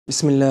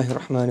Bismillahir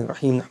Rahmanir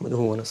Rahim.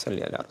 Nahmaduhu wa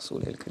nusalli ala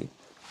Rasulihil Kareem.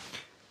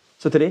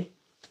 So today,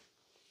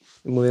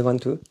 we're moving on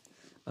to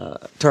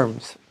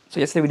terms. So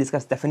yesterday we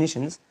discussed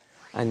definitions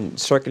and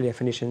circular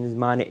definitions,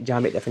 mani,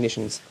 jami'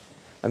 definitions.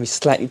 And we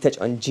slightly touched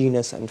on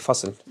genus and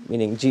fasl,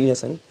 meaning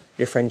genus and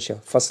differential,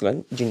 fasl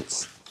and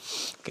jins.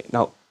 Okay,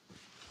 now,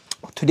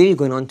 today we're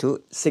going on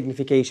to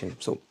signification.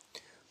 So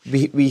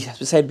we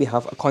said we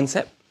have a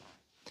concept,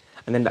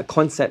 and then that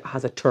concept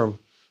has a term.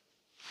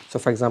 So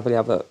for example, you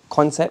have a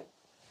concept,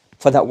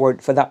 for that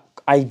word, for that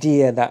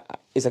idea,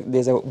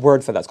 there's a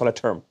word for that, it's called a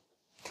term.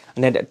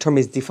 And then that term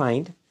is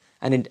defined,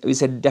 and then we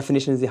said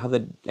definitions, they have the,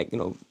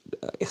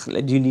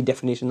 do you need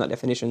definitions, not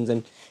definitions,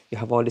 and you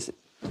have all this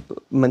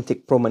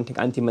mantic, pro-mantic,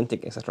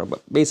 anti-mantic, etc.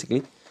 But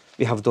basically,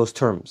 we have those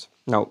terms.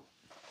 Now,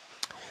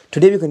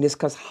 today we can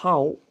discuss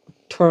how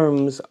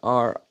terms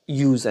are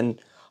used and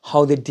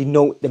how they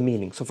denote the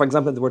meaning. So for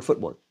example, the word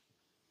football.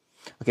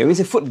 Okay, when you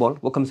say football,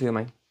 what comes to your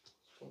mind?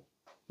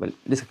 Well,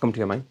 this will come to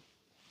your mind.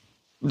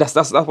 That's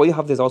what you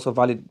have. There's also a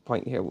valid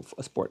point here with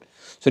a sport.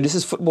 So this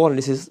is football, and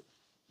this is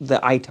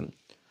the item.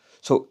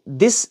 So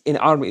this in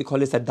Arabic you call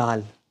this a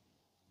dal.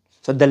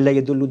 So dalla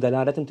yadullu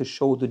dalalatan, to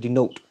show, to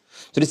denote.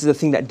 So this is the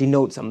thing that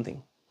denotes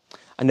something,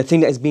 and the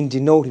thing that is being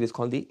denoted is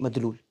called the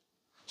madlul.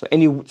 So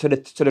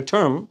the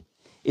term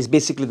is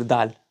basically the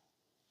dal.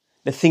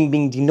 The thing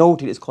being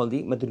denoted is called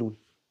the madlul.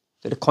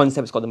 So the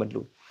concept is called the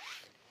madlul.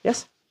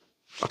 Yes.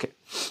 Okay.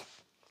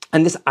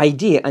 And this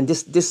idea,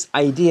 this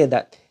idea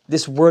that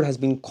this word has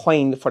been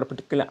coined for a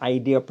particular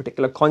idea, a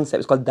particular concept.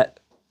 It's called that.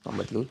 I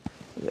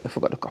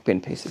forgot to copy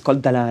and paste. It's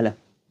called dalala.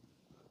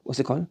 What's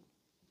it called?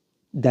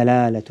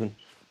 Dalalatun.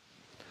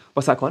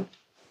 What's that called?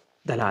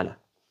 Dalala.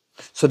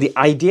 So the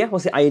idea,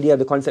 what's the idea of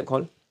the concept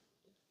called?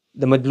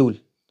 The madlul.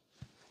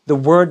 The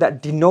word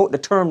that the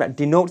term that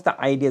denotes the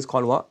idea is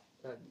called what?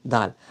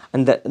 Dal.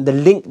 And the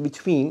link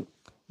between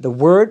the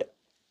word,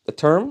 the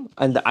term,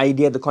 and the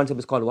idea, the concept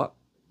is called what?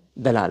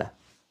 Dalala.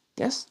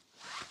 Yes?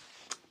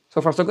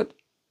 So far so good?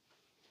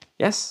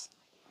 Yes?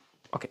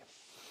 Okay.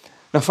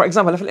 Now for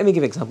example, let me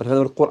give an example.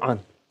 The word Quran.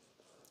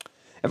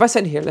 If I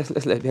said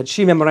here,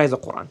 she memorized the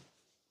Quran.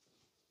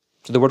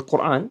 So the word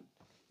Quran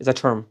is a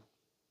term.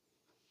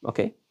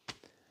 Okay?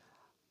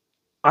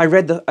 I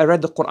read the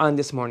Quran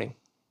this morning.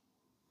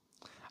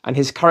 And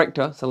his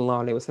character,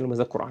 sallallahu alayhi wa sallam, was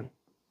the Quran.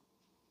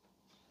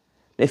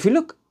 Now if you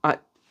look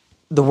at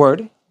the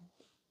word,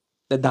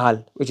 the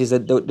dal, which is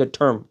the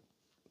term,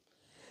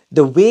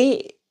 the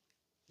way,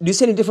 do you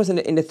see any difference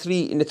in the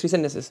three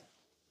sentences?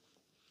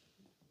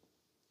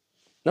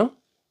 No?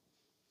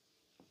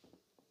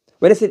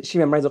 When I said she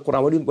memorized the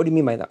Quran, what do you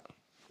mean by that?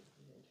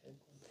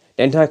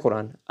 The entire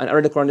Quran. And I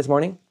read the Quran this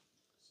morning?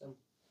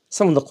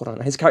 Some of the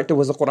Quran. His character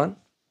was the Quran?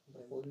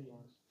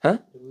 Huh?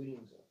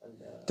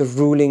 The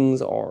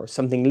rulings or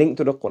something linked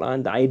to the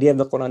Quran, the idea of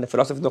the Quran, the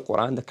philosophy of the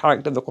Quran, the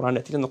character of the Quran,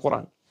 the teaching of the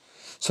Quran.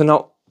 So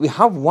now we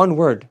have one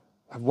word,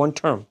 have one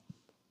term.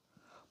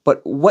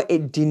 But what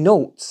it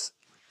denotes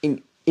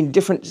in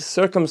different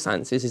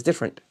circumstances is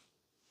different.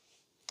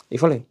 You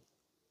following?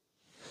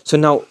 So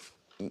now,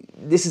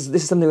 this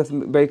is something we have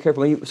to be very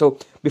careful. So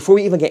before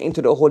we even get into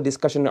the whole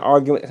discussion,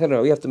 argument,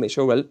 etc., we have to make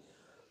sure, well,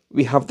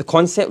 we have the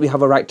concept, we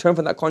have a right term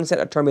for that concept,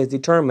 that term is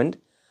determined,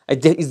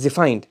 is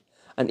defined.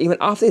 And even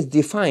after it's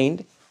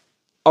defined,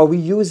 are we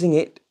using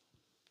it?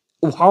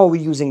 How are we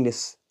using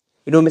this?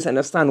 We don't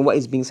misunderstand what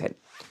is being said.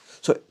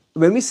 So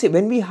when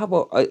we have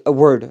a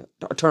word,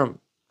 a term,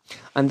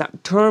 and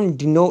that term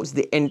denotes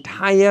the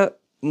entire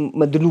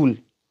madlul,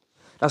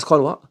 that's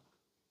called what?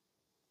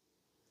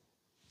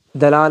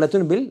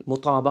 Dalalatun bil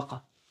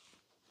mutabaqa.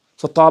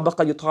 So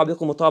tabaqa yutabiqu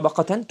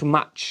mutabaqatan, to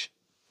match.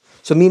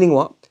 So meaning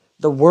what?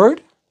 The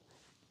word,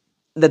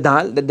 the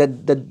dal,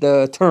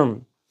 the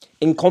term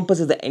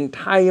encompasses the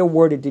entire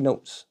word it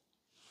denotes.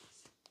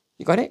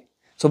 You got it?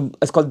 So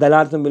it's called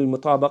dalalatun bil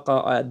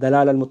mutabaqa,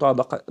 dalal al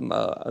mutabaqa,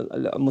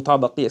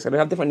 mutabaqiyya. So we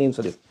have different names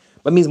for this.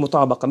 But it means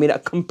mutabaqa, meaning a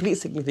complete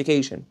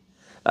signification.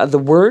 The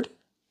word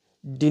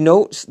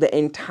denotes the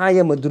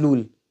entire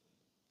madlul.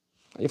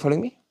 Are you following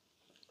me?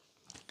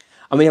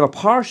 And when you have a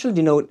partial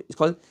denote, it's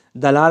called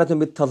dalalatun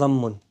bit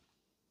tadammun.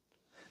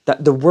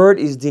 That the word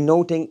is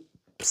denoting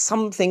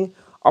something,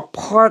 a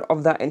part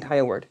of that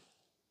entire word.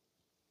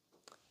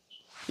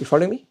 You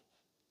following me?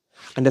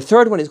 And the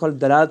third one is called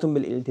dalalatun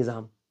bil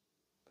iltizam.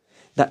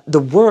 That the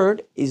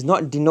word is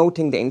not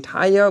denoting the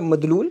entire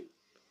madlul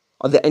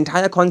or the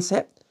entire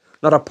concept,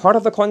 not a part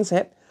of the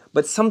concept,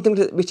 but something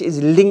which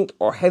is linked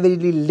or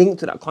heavily linked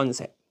to that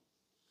concept.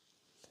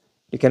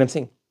 You get what I'm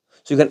saying?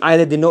 So you can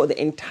either denote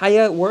the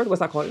entire word,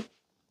 what's that called?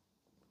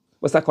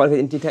 What's that called?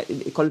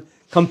 It's called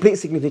complete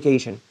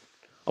signification.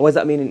 And what does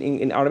that mean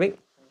in Arabic?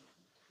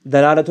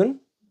 Dalalatun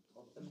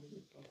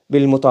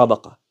bil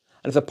mutabaqa.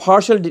 And if a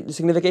partial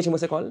signification,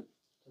 what's it called?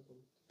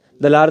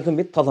 Dalalatun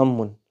bit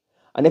tadammun.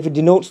 And if it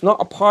denotes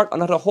not a part or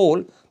not a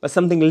whole, but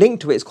something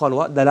linked to it, it's called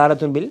what?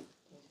 Dalalatun bil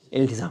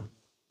iltizam.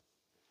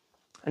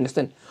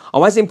 Understand? And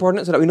why is it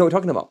important? So that we know what we're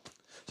talking about.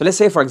 So let's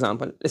say for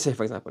example,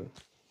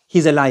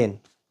 he's a lion.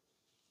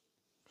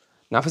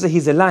 Now if I say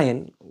he's a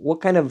lion,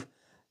 what kind of,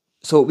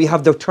 so we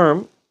have the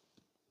term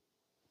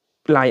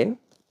lion,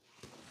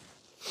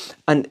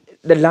 and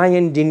the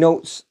lion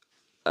denotes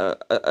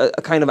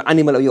a kind of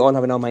animal that you all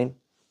have in our mind,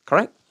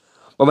 correct?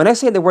 But when I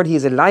say the word he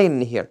is a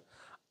lion here,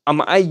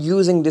 am I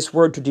using this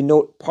word to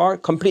denote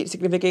complete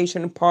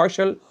signification,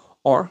 partial,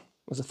 or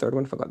what's the third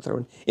one? I forgot the third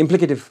one.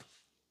 Implicative.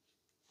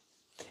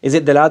 Is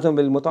it دلالة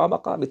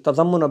بالمطابقة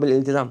بالتضمن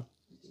بالالتزام?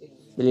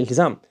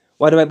 بالالتزام.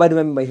 What do I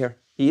mean by here?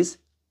 He has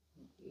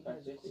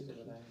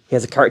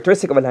a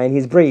characteristic of a lion.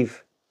 He's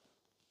brave.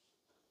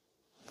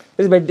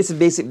 This is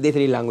basic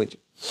day-to-day language.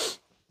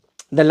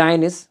 The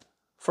lion is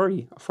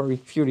furry,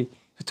 fury.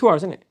 It's 2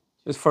 hours, isn't it?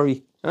 It's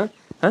furry. Huh?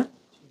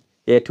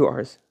 Yeah, 2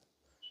 hours.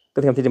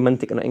 Good thing I'm teaching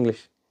mantiq and not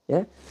English.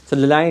 Yeah? So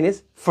the lion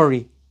is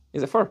furry.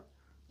 Is it fur?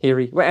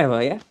 Hairy,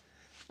 whatever, yeah?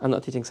 I'm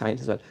not teaching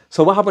science as well.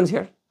 So what happens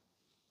here?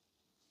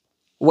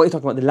 What are you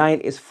talking about? The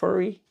lion is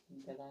furry?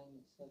 The lion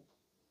itself.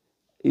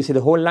 You see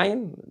the whole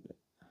lion?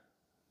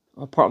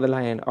 Or part of the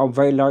lion? Or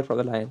very large part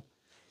of the lion?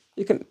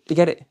 You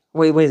get it?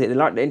 Wait, is it?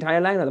 The entire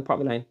lion or the part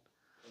of the lion?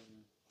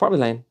 Part of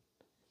the lion.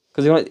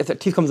 Because you know, if the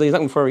teeth comes in, it's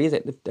not furry, is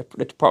it? The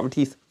part of the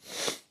teeth.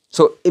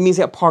 So it means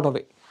a part of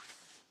it.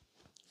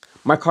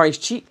 My car is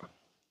cheap.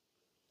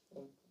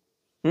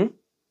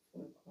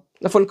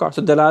 The full car.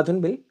 So dalatun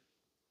bil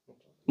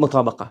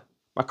mutabaqa.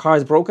 My car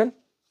is broken.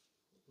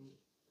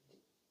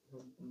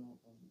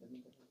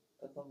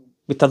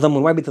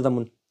 Bitadammun. Why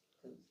bitadammun?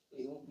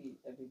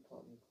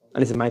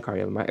 And this is my car,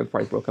 yeah, every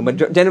part is broken. But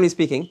generally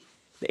speaking,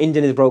 the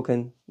engine is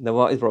broken, the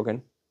what is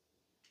broken,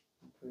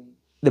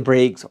 the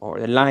brakes or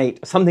the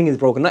light, something is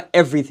broken, not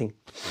everything.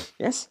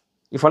 Yes?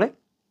 You follow it?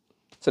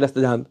 So that's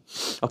the dam.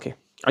 Okay.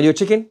 Are you a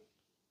chicken?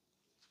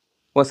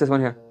 What's this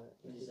one here?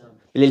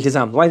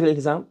 Iltizam. Why is it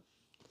iltizam?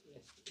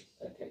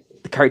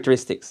 The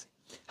characteristics.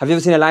 Have you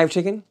ever seen a live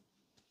chicken?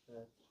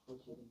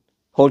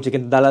 Whole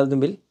chicken. Dalalatun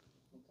bil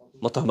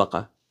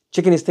mutabaqa.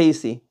 Chicken is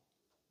tasty.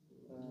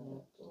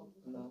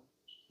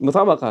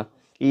 Mutabaqa.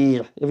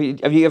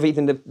 Have you ever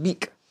eaten the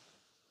beak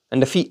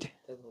and the feet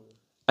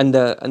and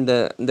the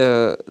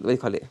what do you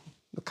call it?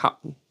 The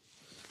cup.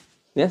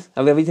 Yes?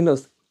 Have you ever eaten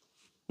those?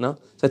 No?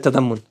 So it's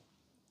tadammun.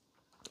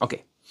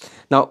 Okay.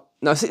 Now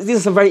these are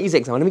some very easy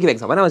examples. Let me give an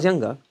example. When I was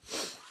younger,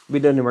 we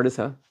learned in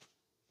madrasa,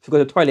 if you go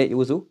to the toilet, your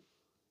wuzu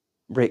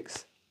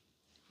breaks.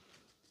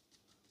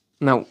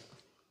 Now,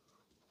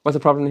 what's the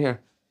problem here?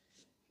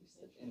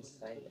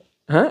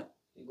 Huh?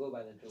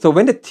 So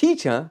when the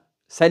teacher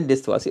said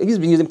this to us, he's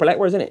been using polite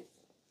words, isn't it?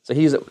 So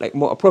he used like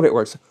more appropriate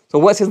words. So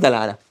what's his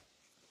dalala?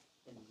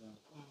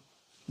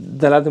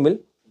 Dalala bil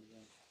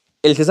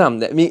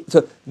iltizam.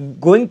 So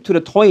going to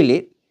the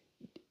toilet,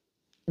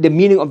 the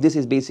meaning of this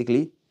is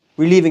basically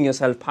relieving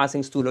yourself,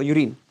 passing stool or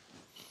urine.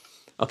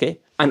 Okay?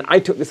 And I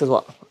took this as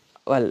what?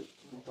 Well,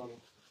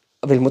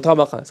 bil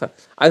mutabaqa. So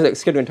I was like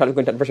scared when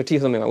going to brush your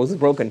teeth or something. I was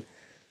broken.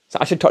 So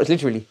I should talk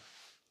literally.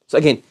 So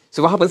again,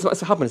 so what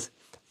happens?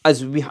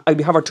 As we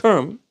have a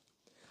term,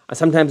 and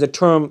sometimes the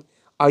term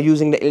are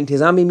using the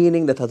iltizami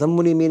meaning, the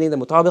tadammuni meaning, the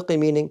mutabiqi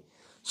meaning.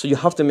 So you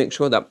have to make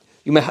sure that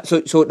you may.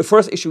 So the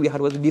first issue we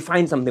had was to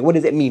define something. What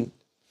does it mean?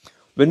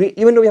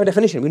 Even though we have a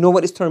definition, we know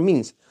what this term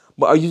means.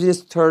 But are using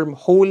this term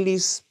wholly,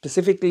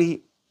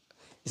 specifically,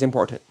 is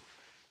important.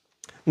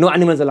 No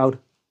animals allowed.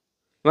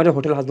 Imagine a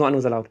hotel has no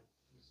animals allowed.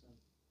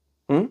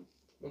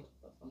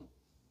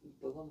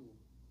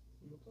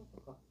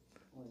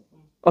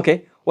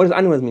 Okay, what does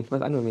animals mean? What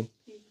does animal mean?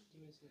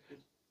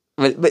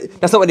 Well, but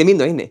that's not what they mean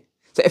though, isn't it?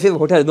 So if you have a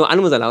hotel, there's no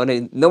animals allowed,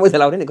 nobody's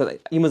allowed in it because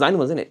humans are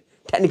animals, isn't it?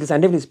 Technically,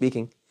 scientifically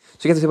speaking.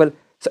 So you can say, well,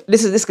 so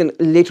this can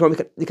later on,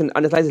 you can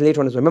analyze it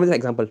later on as well. Remember this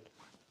example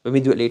when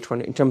we do it later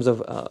on in terms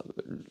of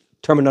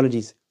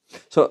terminologies.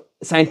 So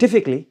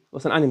scientifically,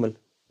 what's an animal?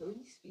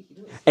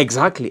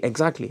 Exactly. And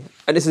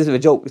this is a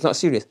joke. It's not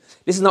serious.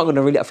 This is not going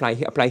to really apply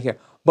here.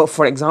 But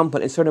for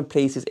example, in certain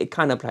places, it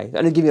can apply.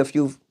 I'll give you a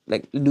few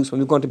like loose ones.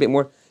 We'll go into a bit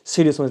more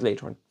serious ones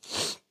later on.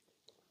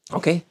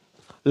 Okay.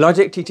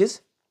 Logic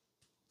teaches.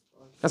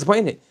 That's the point,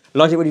 isn't it?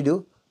 Logic, what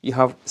do? You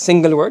have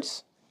single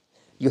words.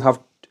 You have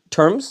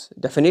terms,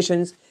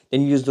 definitions.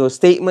 Then you use those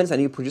statements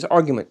and you produce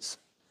arguments.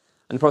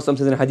 And the Prophet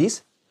says in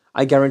Hadith,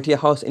 I guarantee a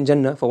house in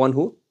Jannah for one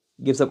who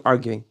gives up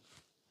arguing.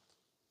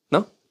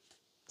 No?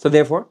 So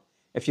therefore,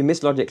 if you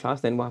miss logic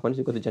class, then what happens?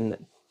 You go to Jannah.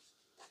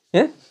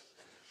 Yeah?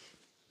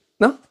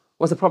 No?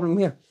 What's the problem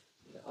here?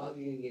 The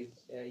arguing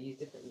is used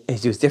differently.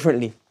 It's used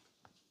differently.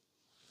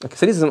 Okay,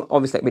 so this is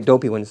obviously like a bit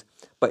dopey ones.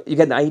 But you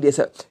get the idea.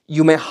 So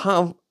you may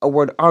have a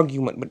word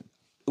argument, but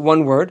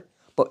one word,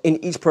 but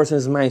in each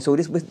person's mind. So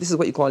this is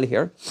what you call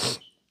here.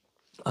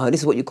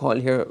 This is what you call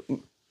here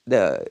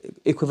the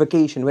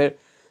equivocation, where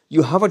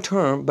you have a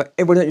term, but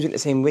everyone's using it the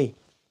same way.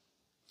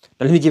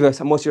 Now let me give you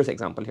a more serious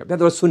example here. We have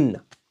the word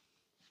sunnah.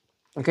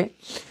 Okay?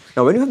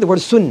 Now when you have the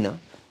word sunnah,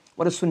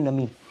 what does sunnah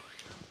mean?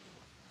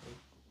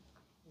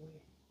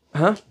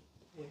 Huh?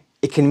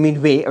 It can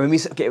mean way. When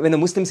the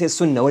Muslim says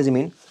sunnah, what does it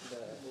mean?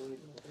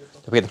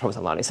 The way of the Prophet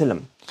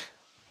ﷺ.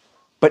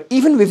 But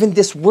even within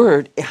this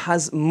word, it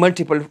has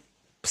multiple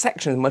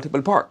sections,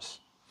 multiple parts.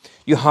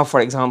 You have,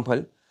 for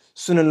example,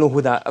 Sunan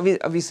al-Huda.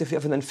 Obviously, if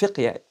you're in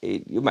fiqh,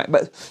 you might.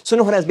 But Sunan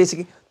al-Huda is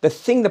basically the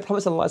thing the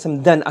Prophet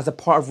ﷺ done as a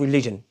part of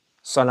religion.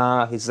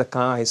 Salah, his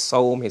zakah, his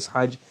sawm, his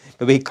hajj,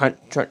 the way he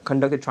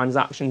conducted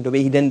transactions, the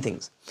way he done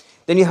things.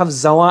 Then you have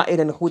zawa'id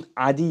and hud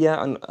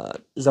adiyah and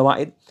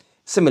zawa'id,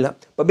 similar.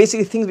 But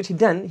basically things which he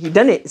done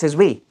it, it's his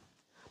way.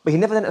 But he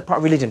never done it as part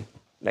of religion.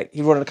 Like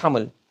he rode on a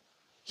camel.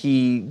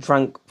 He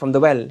drank from the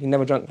well. He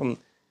never drank from,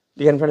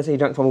 I'm trying to say he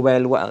drank from a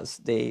well. What else?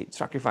 They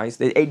sacrificed.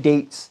 They ate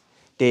dates.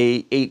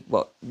 They ate,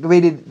 the way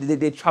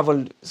they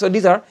traveled. So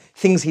these are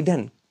things he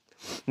done.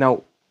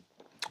 Now,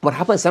 what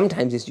happens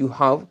sometimes is you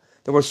have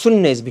the word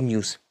sunnah is being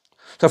used.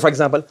 So for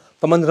example,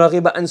 فَمَنْ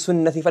رَغِبَ عَنْ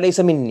سُنَّةِ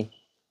فَلَيْسَ مِنِّي.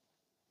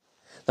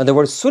 Now the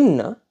word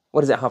sunnah,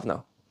 what does it have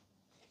now?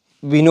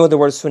 We know the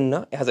word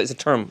sunnah, it's a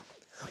term.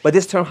 But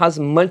this term has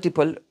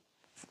multiple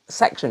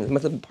sections,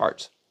 multiple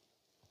parts.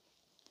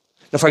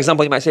 Now for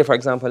example, you might say,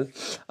 so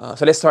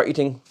let's start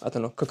eating, I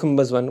don't know,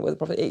 cucumbers one. What the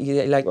Prophet ate,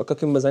 he liked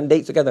cucumbers and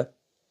dates together.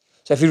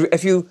 So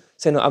if you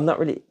say, no, I'm not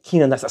really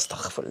keen on that,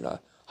 astaghfirullah,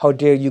 how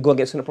dare you go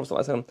against Sunnah Prophet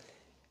ﷺ.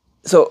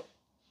 So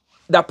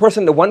that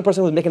person, the one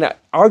person who's making that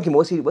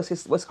argument,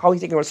 how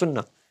he's taking our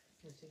Sunnah?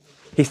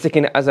 He's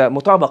taking it as a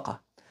mutabaqa.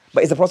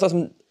 But is the Prophet,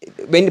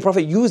 when the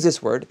Prophet used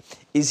this word,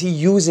 is he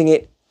using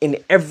it in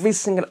every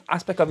single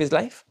aspect of his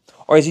life?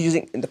 Or is he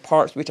using it in the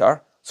parts which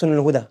are Sunnah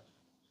al-Huda?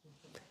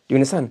 Do you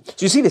understand?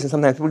 So you see this, and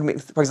sometimes people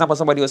make, for example,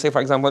 somebody will say, for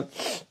example,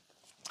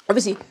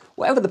 obviously,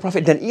 whatever the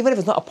Prophet done, even if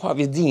it's not a part of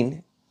his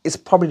deen, it's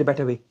probably the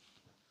better way.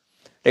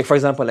 Like for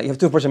example, like you have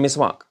toothbrush and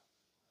miswak.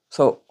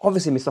 So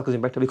obviously miswak is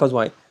better because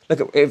why?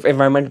 Look at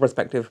environmental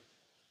perspective.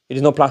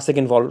 There's no plastic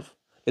involved.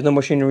 There's no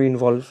machinery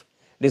involved.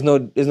 There's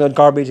no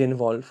garbage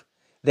involved.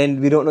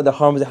 Then we don't know the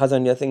harms it has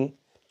on your thing.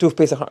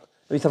 Toothpaste,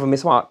 we have a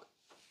miswak,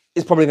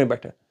 it's probably going to be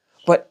better.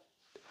 But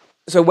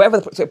so whatever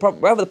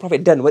the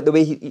Prophet done, the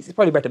way it's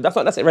probably better.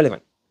 That's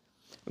irrelevant.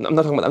 I'm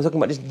talking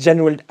about this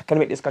general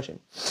academic discussion.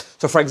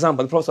 So for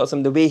example, the Prophet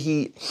ﷺ, the way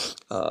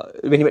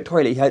when he went to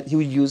the toilet, he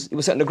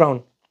would sit on the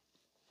ground.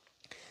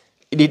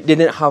 They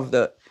didn't have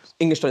the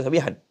English toilets that we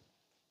had.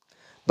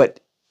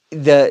 But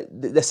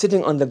the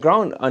sitting on the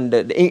ground on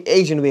the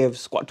Asian way of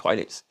squat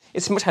toilets,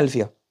 it's much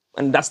healthier.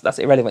 And that's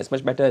irrelevant. It's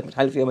much better, much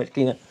healthier, much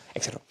cleaner,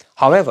 etc.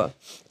 However,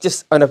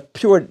 just on a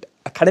pure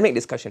academic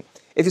discussion,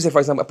 if you say, for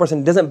example, a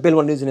person doesn't build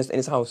one of these in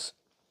his house,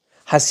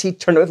 has he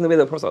turned away from the way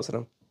of the Prophet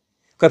ﷺ?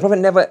 Because the Prophet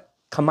never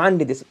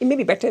commanded this. It may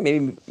be better,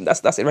 maybe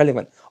that's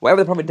irrelevant.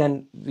 Whatever the Prophet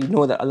done, we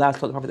know that Allah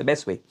taught the Prophet the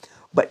best way.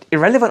 But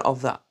irrelevant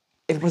of that,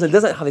 if a person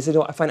doesn't have, they say,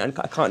 I find I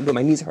can't do it,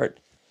 my knees hurt.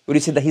 Would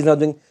you say that he's not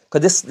doing,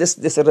 because this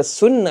is the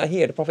sunnah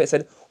here, the Prophet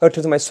said,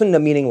 to my sunnah,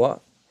 meaning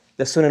what?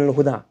 The sunnah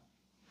al-huda.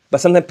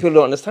 But sometimes people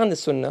don't understand the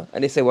sunnah,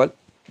 and they say, well,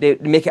 they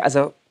make it as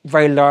a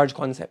very large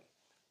concept.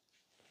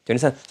 Do you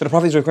understand? So the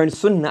Prophet is referring to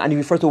sunnah, and he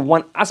refers to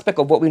one aspect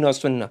of what we know as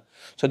sunnah.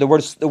 So the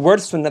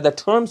word sunnah, the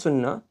term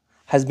sunnah,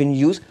 has been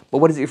used, but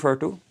what does it refer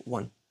to?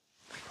 One.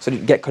 So you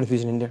get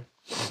confusion in there.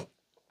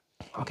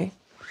 Okay?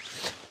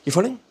 You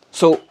following?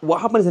 So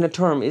what happens in a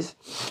term is,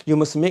 you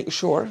must make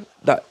sure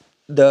that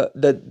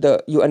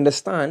you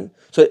understand.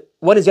 So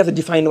what is, you have to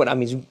define what that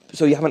means.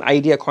 So you have an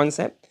idea,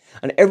 concept,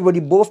 and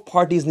both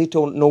parties need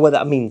to know what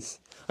that means.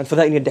 And for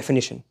that you need a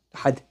definition,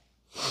 had.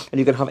 And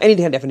you can have any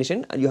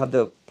definition, and you have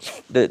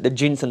the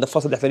jins and the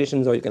fossil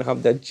definitions, or you can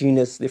have the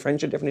genus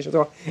differential definitions,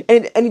 or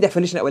any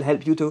definition that will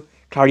help you to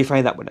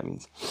clarify what that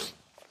means.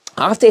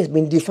 After it's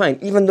been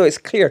defined, even though it's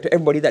clear to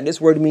everybody that this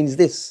word means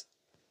this,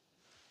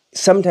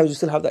 sometimes you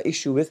still have that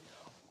issue with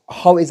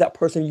how is that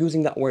person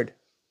using that word.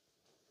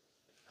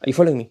 Are you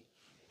following me?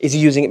 Is he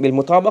using it bil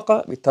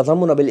mutabaqa, bil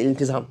tadammun, or bil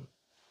iltizam?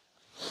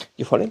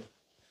 You following?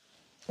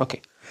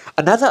 Okay.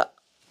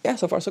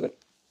 So far so good.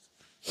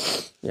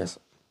 Yes.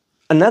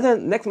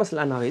 Next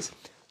masala now is,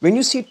 when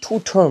you see two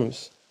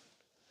terms,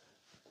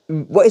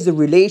 what is the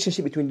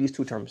relationship between these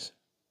two terms?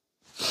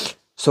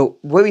 So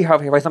what we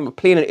have here, for example,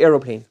 plane and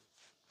aeroplane.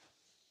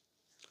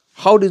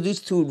 How do these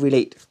two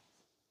relate?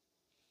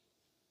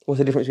 What's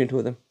the difference between two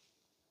of them?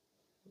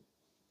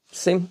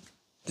 Same.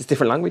 It's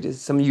different languages.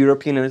 Some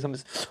European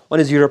and one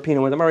is European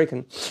and one is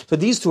American. So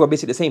these two are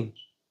basically the same.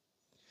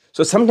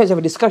 So sometimes you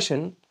have a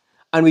discussion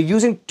and we're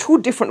using two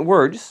different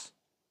words,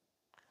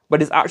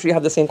 but it's actually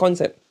have the same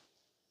concept.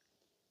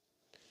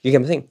 You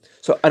get what I'm saying?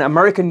 So an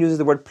American uses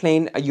the word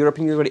plane, a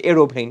European uses the word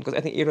aeroplane, because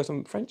I think aero is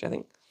from French, I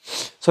think.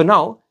 So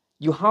now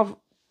you have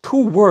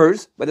two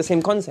words but the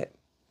same concept.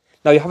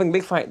 Now you're having a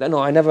big fight. No,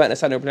 I never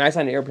understand an airplane. I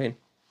understand an airplane.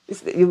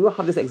 You will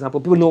have this example.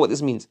 People know what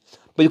this means.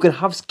 But you can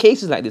have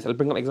cases like this. I'll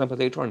bring up examples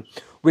later on,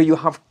 where you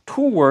have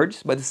two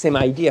words but the same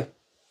idea.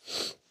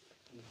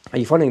 Are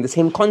you following? The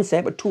same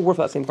concept, but two words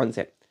for that same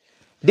concept.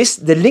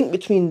 The link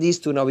between these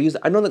two, now we use,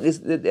 I know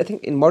that I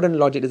think in modern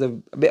logic there's a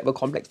bit of a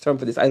complex term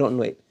for this. I don't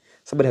know it.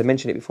 Somebody had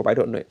mentioned it before, but I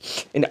don't know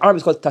it. In Arabic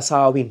it's called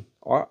tasawin,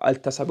 or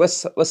al-tasawi.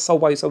 What's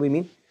sawi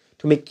mean?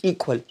 To make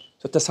equal.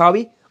 So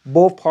tasawi,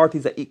 both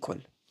parties are equal.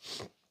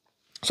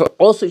 So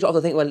also you should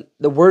also think, well,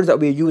 the words that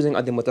we're using,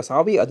 are they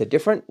mutasawi? Are they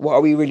different? What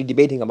are we really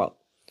debating about?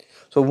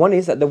 So one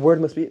is that the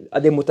word must be, are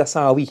they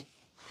mutasawi?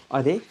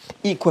 Are they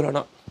equal or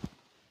not?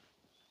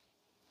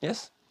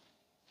 Yes?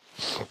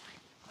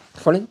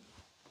 Following?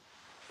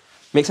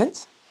 Make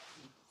sense?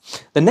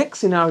 The next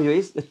scenario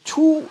is the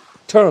two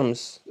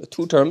terms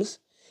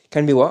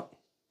can be what?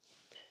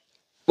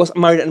 What's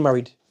married and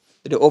unmarried?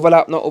 Do they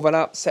overlap, not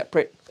overlap,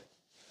 separate?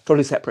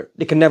 Totally separate.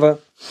 They can never,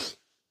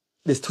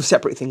 there's two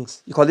separate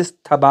things. You call this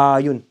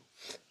tabayun.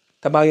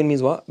 Tabayun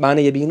means what?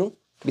 Bana yabinu,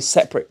 to be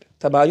separate.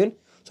 Tabayun.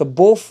 So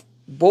both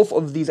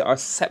of these are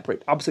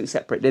separate, absolutely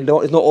separate. There's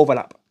no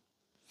overlap.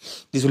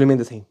 These will remain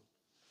the same.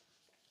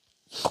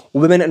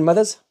 Women and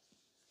mothers?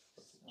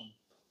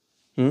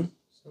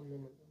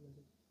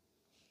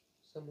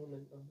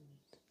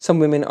 Some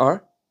women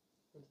are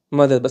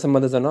mothers, but some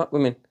mothers are not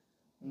women.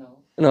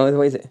 No,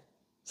 what is it?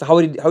 So how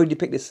would you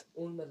pick this?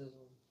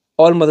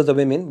 All mothers are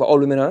women, but all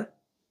women are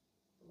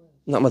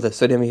not mothers.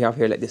 So then we have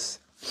here like this.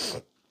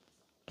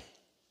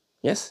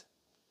 Yes?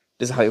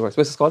 This is how it works.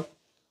 What's this called?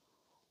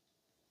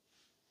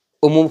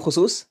 Umum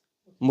khusūs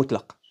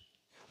mutlaq.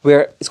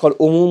 Where it's called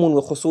umumun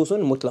wa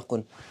khususun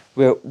mutlaqun.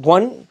 Where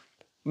one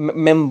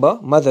member,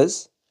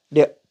 mothers,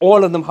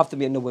 all of them have to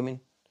be under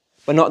women,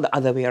 but not the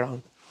other way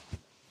around.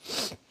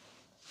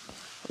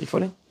 Are you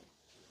following?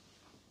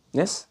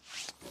 Yes?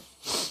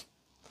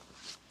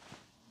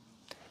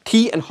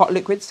 Tea and hot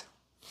liquids?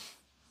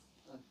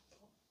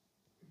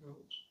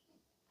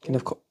 Can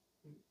have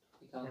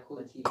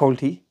cold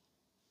tea,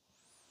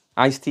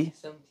 iced tea,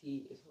 Some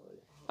tea is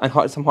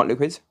and some hot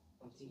liquids.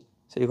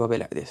 So you go a bit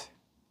like this.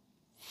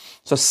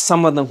 So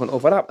some of them can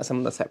overlap and some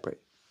of them are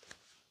separate.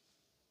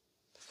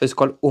 So it's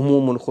called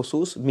umumun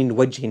khusūs min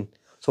wajhin.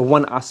 So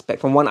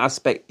from one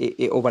aspect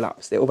it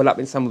overlaps. They overlap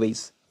in some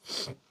ways.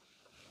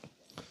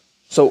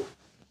 So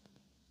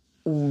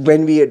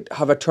when we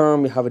have a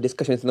term, we have a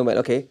discussion, it's no matter,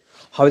 okay,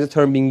 how is the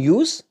term being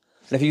used?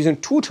 And if you're using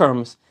two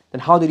terms, then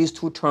how do these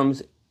two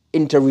terms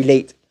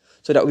interrelate?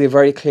 So that we're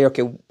very clear,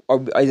 okay, are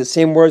the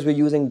same words we're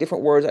using,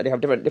 different words, or they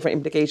have different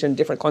implications,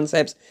 different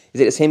concepts?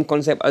 Is it the same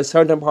concept? Are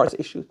certain parts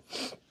issues?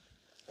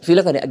 If you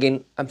look at it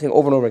again, I'm saying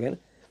over and over again,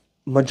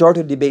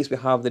 majority of debates we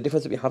have, the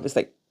difference that we have is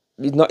like,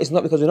 it's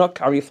not because we're not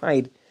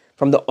clarified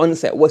from the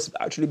onset what's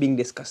actually being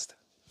discussed.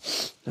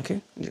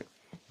 Okay?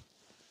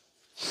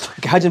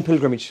 Okay, Hajj and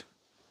pilgrimage.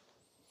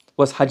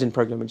 What's Hajj and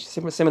pilgrimage?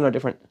 Similar or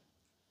different?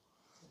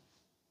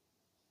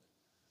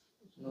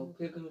 no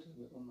pilgrimage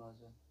is Umrah as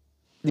well.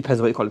 Depends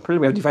on what you call it.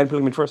 We have to define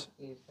pilgrimage first.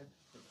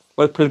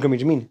 What does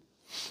pilgrimage mean?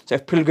 So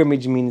if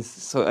pilgrimage means,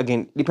 so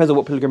again, depends on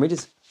what pilgrimage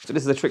is. So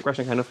this is a trick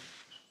question kind of.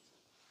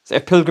 So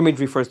if pilgrimage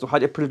refers to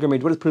Hajj,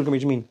 pilgrimage, what does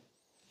pilgrimage mean?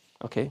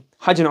 Okay.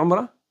 Hajj and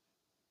Umrah?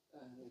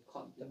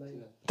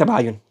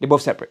 Tabayun. They're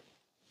both separate.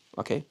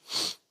 Okay.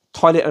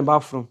 Toilet and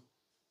bathroom?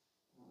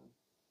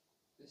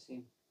 The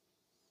same.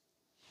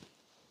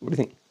 What do you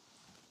think?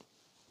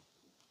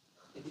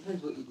 It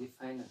depends what you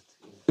define as.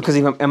 Because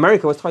in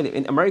America, what's toilet?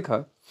 In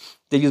America,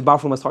 they use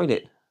bathroom as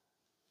toilet.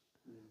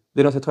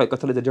 They don't say toilet, because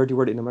toilet is a dirty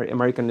word in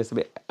American, it's a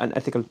bit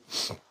unethical.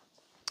 So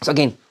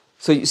again,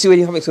 so you see what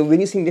you have. So when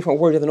you see different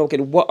words, you have to know, okay,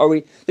 what are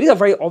we? These are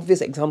very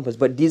obvious examples,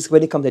 but these,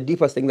 when it comes to the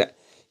deepest thing, that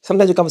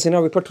sometimes you come to a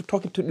scenario, we're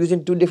talking to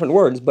using two different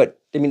words, but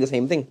they mean the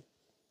same thing.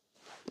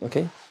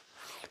 Okay?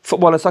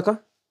 Football and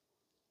soccer?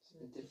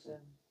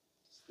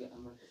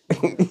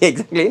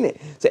 Exactly, isn't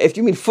it? So if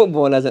you mean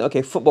football as in,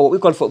 okay, football, what we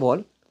call football,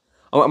 and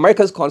what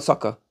Americans call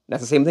soccer,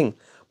 that's the same thing.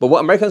 But what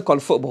Americans call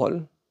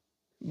football,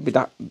 with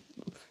that,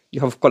 you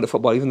have called it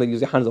football, even though you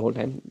use your hands the whole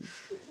time.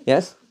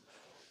 Yes?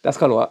 That's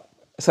called what?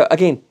 So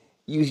again,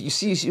 you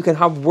see, you can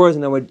have words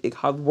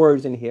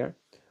in here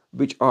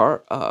which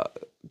are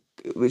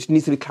which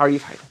needs to be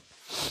clarified.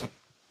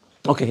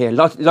 Okay, here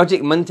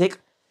logic, mantiq,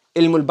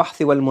 ilm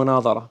al-bahth wal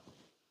munadara.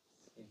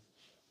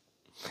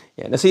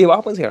 Yeah, now see what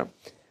happens here.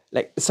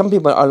 Like some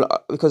people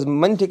are, because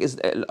mantiq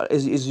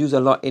is used a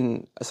lot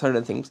in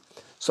certain things.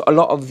 So a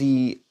lot of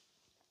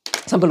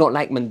some people don't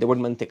like the word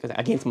mantiq,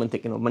 against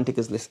mantiq, mantiq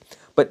is this.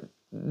 But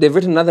they've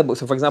written another book.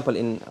 So for example,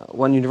 in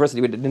one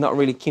university, they're not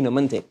really keen on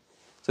mantiq.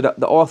 So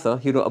the author,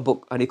 he wrote a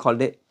book and he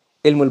called it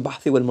Ilm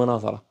al-Bahth wal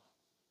Munazara.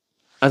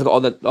 And it's got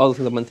all the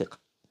things of mantiq.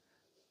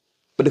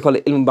 But they call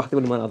it Ilm al-Bahth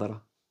wal Munazara.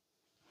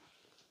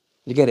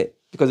 You get it?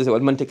 Because they say, well,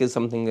 mantiq is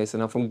something that's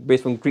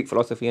based from Greek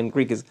philosophy, and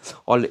Greek is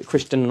all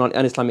Christian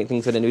and Islamic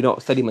things, so then we don't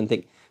study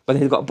mantiq. But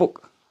then he's got a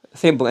book,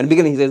 same book. And in the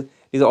beginning he says,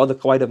 these are all the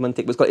qawaid of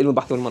mantiq, but it's called Ilm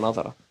al-Bahth wal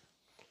Munazara.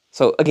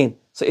 So again,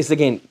 so are you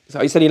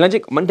studying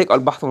logic? Mantiq or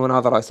Bahth wal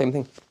Munazara, same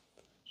thing.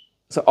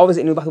 So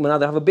obviously Ilm al-Bahth wal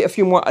Munazara have a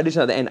few more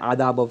addition at the end,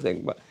 adab of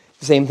thing, but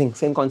same thing,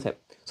 same concept.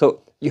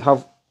 So you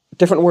have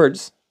different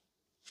words,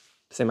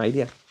 same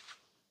idea. Do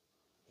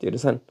you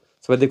understand?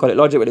 So whether they call it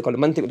logic, whether they call it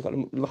mantiq, whether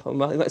they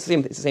call it it's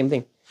the same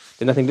thing.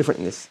 There's nothing different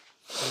in this.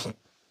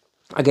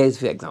 I guess a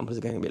few examples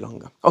are getting a bit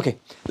longer. Okay,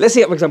 let's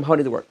see, for example, how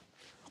did it work?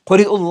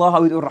 Quri'ullah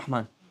awidur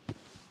Rahman.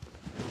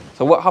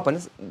 So what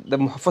happens, the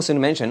Mufassir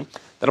mentioned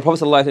that the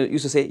Prophet ﷺ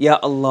used to say, Ya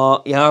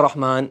Allah, Ya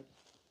Rahman.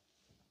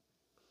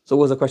 So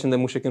what was the question that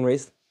Mushrikin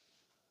raised?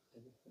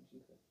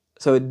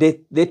 So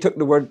they took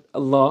the word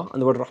Allah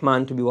and the word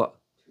Rahman to be what?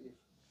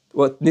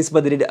 What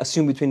nisbah did they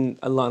assume between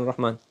Allah and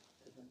Rahman?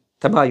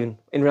 Tabayun.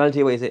 In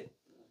reality, what is it?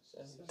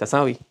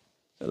 Tasawi.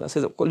 Allah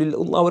says, قُلِ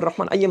اللَّهُ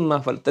الرَّحْمَنُ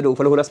أَيَّمَّا فَلْتَدُوا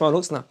فَلَهُ الْأَسْمَاءُ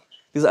الْحُسْنَى.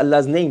 These are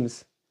Allah's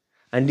names.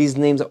 And these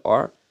names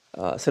are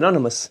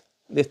synonymous.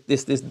 This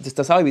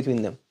tasawi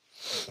between them.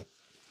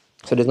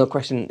 So there's no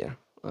question there.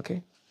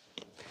 Okay.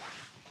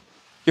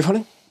 You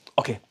following?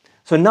 Okay.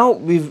 So now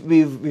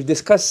we've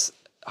discussed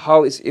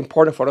how it's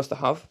important for us to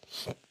have.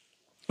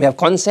 We have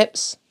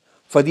concepts.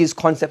 For these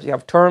concepts, we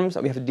have terms,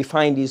 and we have to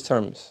define these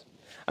terms.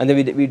 And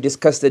then we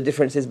discuss the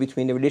differences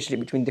between the relationship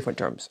between different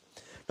terms.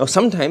 Now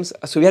sometimes,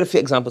 so we had a few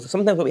examples.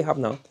 Sometimes what we have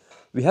now,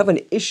 we have an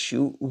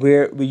issue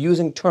where we're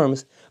using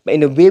terms, but in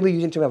the way we're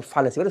using terms, we have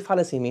fallacy. What does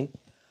fallacy mean?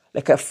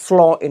 Like a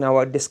flaw in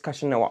our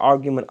discussion, our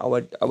argument,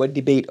 our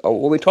debate, or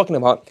what we're talking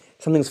about,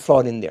 something's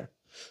flawed in there.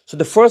 So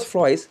the first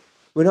flaw is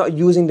we're not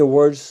using the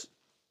words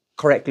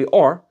correctly,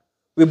 or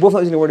we're both not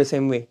using the word the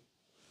same way.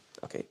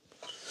 Okay.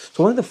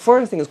 So one of the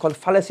first things is called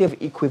fallacy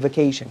of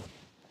equivocation.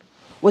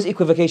 What does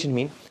equivocation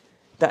mean?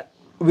 That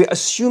we're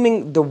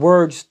assuming the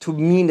words to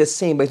mean the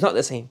same, but it's not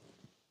the same.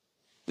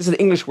 This is the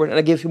English word, and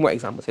I give a few more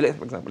examples. So let's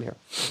have an example here.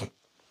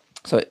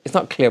 So it's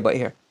not clear, but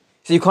here.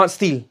 So you can't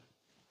steal.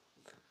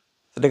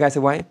 So the guy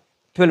said, why?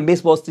 People in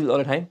baseball steal all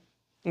the time.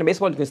 In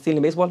baseball, you can steal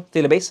in baseball,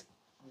 steal a base.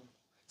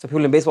 So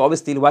people in baseball always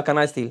steal. Why can't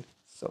I steal?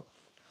 So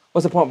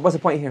what's the point? What's the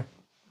point here?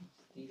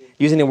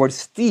 Using the word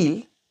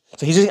steal.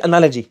 So he's using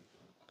analogy.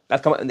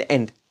 That's come at the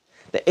end.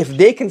 That if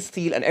they can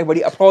steal and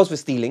everybody applauds for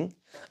stealing,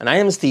 and I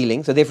am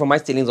stealing, so therefore my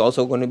stealing is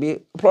also going to be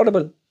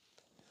applaudable.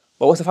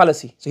 But what's the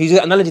fallacy? So he's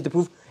using analogy to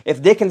prove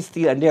if they can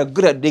steal and they are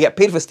good at, they get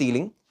paid for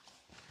stealing,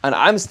 and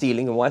I'm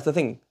stealing, and what's the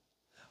thing?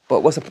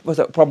 But what's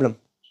the problem?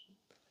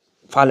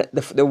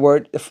 The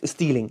word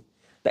stealing,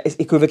 that is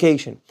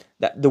equivocation.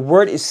 That the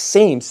word is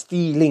same,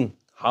 stealing.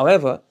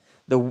 However,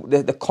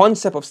 the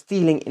concept of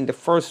stealing in the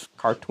first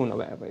cartoon or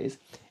whatever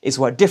is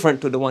what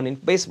different to the one in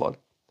baseball.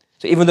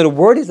 So even though the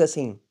word is the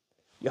same,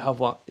 you have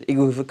what?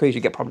 Equivocation,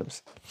 you get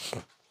problems.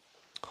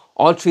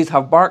 All trees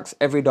have barks,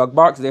 every dog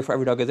barks, therefore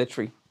every dog is a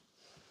tree.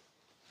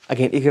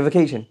 Again,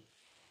 equivocation.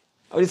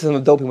 Oh, this is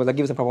some doping ones. I'll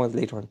give you some proper ones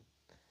later on.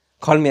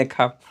 Call me a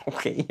cab.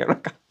 Okay, you're a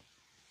cab.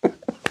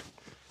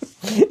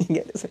 You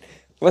get this?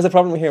 What's the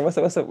problem here? What's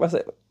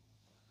the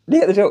do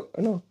you get the joke?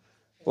 Or no?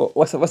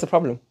 What's the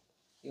problem?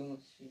 You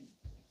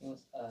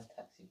must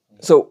taxi.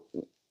 So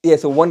yeah,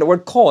 so the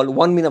word call,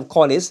 one meaning of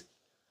call is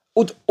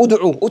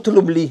ud'u,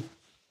 utlub li.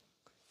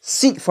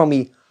 Seek for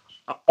me,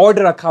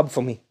 order a cab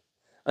for me.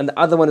 And the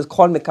other one is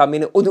call me cab,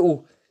 meaning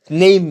ud'u,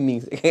 name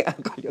me. Okay, I'll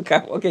call you a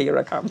cab. Okay, you're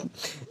a cab.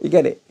 You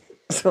get it?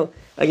 So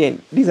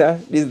again, these are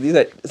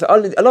so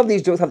a lot of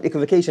these jokes have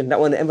equivocation. That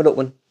one, the envelope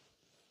one.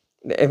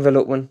 The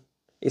envelope one.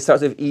 It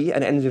starts with E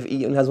and ends with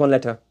E and has one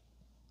letter.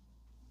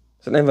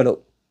 It's an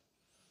envelope.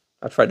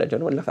 I tried that joke.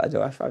 No one laughed at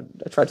that joke.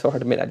 I tried so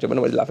hard to make that joke, but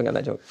nobody's laughing at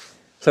that joke.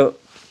 So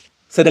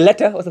the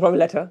letter, what's the problem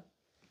with letter?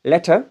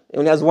 Letter, it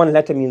only has one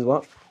letter means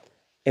what?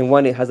 In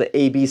one it has an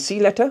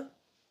ABC letter,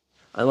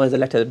 and one is the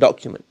letter of the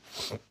document.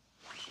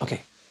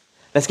 Okay,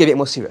 let's get a bit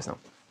more serious now.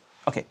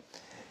 Okay,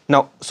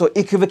 now, so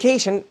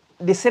equivocation,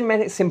 they say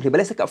it simply, but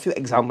let's look at a few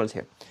examples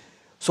here.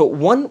 So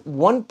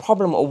one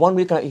problem or one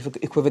weakness of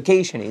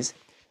equivocation is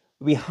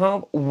we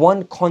have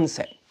one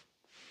concept.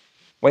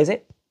 What is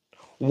it?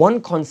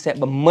 One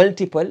concept, but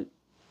multiple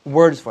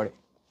words for it.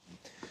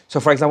 So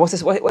for example, what's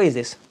this? What is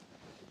this?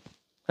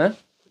 Huh?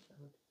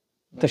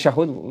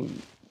 Tashahud?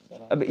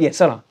 Yeah,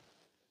 Salah.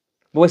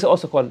 But what's it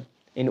also called?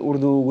 In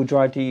Urdu,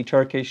 Gujarati,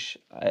 Turkish,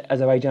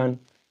 Azerbaijan?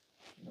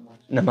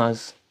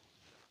 Namaz.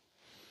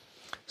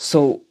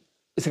 So,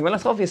 it's like, well,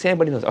 that's obvious,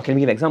 everybody knows. Okay, let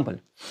me give you an example.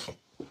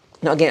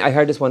 Now again, I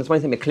heard this one, it's one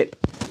thing, a clip.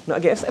 Now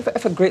again,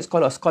 if a great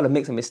scholar or scholar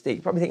makes a mistake,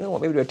 you probably think, oh,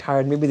 maybe they're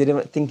tired, maybe they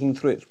didn't thinking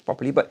through it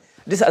properly, but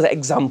this as an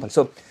example.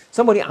 So,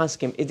 somebody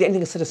asked him, is there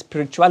anything such as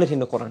spirituality in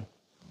the Quran?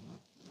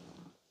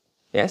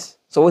 Yes?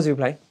 So what was he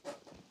reply?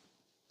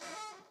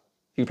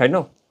 He replied,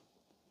 no.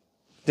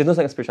 There's no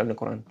such as spirituality in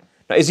the Quran.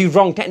 Now, is he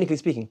wrong, technically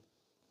speaking?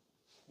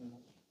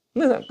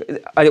 No.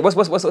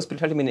 What's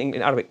spirituality mean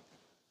in Arabic?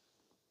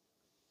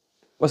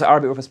 What's the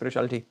Arabic word for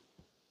spirituality?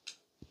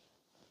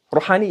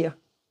 Ruhaniya.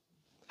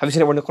 Have you seen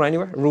that word in the Quran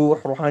anywhere?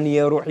 Ruh,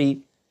 Ruhaniya,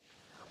 Ruhi.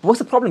 But what's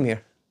the problem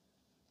here?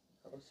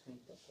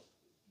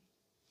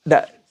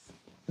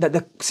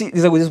 See,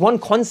 there's one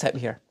concept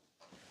here.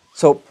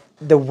 So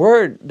the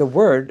word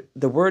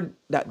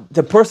that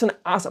the person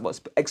asked about,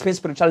 explain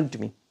spirituality to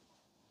me.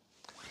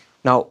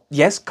 Now,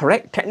 yes,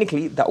 correct.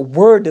 Technically, that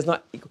word does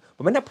not.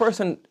 But when that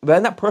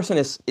person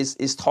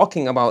is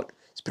talking about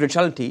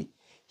spirituality,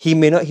 he's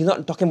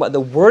not talking about the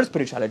word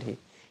spirituality.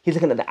 He's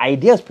looking at the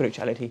idea of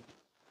spirituality,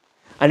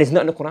 and it's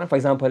not in the Quran. For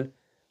example,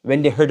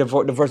 when they heard the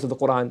verse of the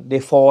Quran,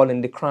 they fall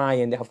and they cry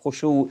and they have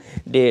khushu,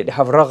 they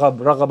have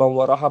raghaban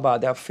wa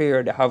rahaba, they have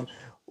fear, they have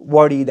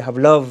worry, they have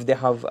love, they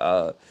have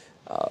all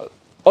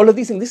of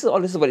these things. This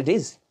is what it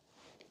is.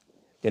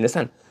 You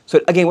understand? So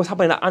again, what's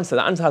happening in that answer?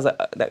 The answer has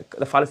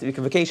the fallacy of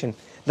equivocation.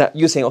 That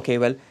you're saying, okay,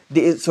 well,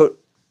 so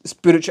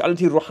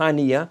spirituality,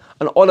 ruhaniya,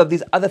 and all of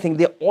these other things,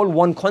 they're all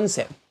one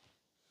concept.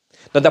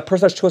 That the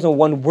person has chosen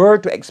one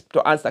word to answer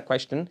that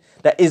question.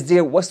 That is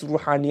there, what's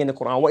ruhaniya in the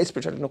Quran? What is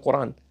spirituality in the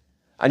Quran?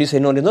 And you say,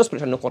 no, there's no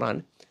spirituality in the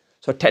Quran.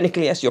 So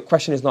technically, yes, your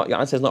answer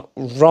is not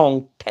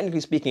wrong,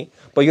 technically speaking,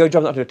 but your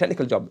job is not to do a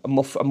technical job.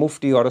 A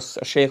mufti or a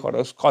sheikh or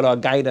a scholar, a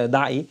guide, a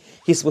da'i,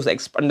 he's supposed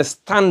to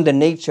understand the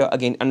nature,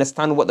 again,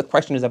 understand what the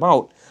question is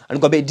about,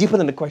 and go a bit deeper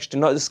than the question,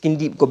 not just skin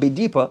deep, go a bit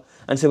deeper,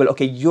 and say, well,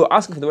 okay, you're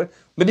asking for the word,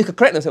 maybe you could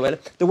correct them and say, well,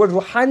 the word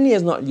ruhani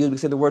is not used,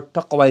 because the word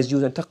taqwa is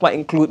used, and taqwa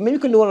include, maybe you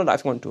can do all of that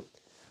if you want to.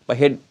 But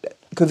here,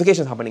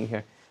 equivocation is happening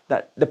here,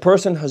 that the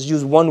person has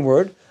used one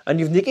word, and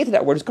you've negated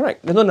that word, is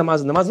correct. There's no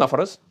namaz, namaz is not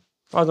for us.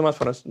 How's namaz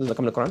for us? Does that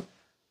come in the Quran?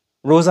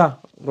 Rosa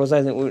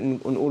is in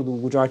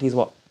Urdu, Gujarati is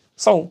what?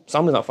 Saum is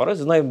not for us.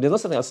 There's no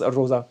such thing as a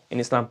rosa in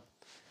Islam.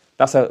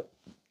 That's a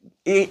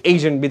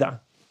Asian bid'ah.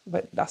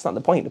 But that's not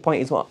the point. The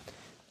point is what?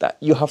 That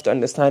you have to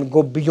understand,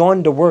 go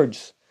beyond the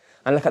words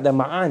and look at the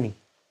ma'ani. Do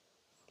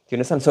you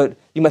understand? So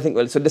you might think,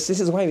 well, so this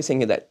is why we're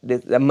saying that the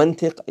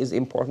mantiq is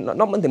important.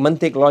 Not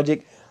mantiq,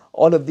 logic,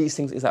 all of these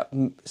things is that,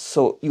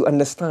 so you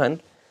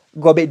understand,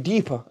 go a bit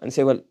deeper and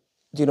say, well,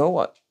 do you know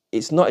what?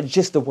 It's not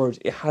just the words.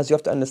 You have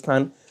to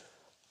understand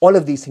all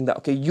of these things that,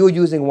 okay, you're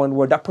using one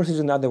word, that person's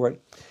using another word.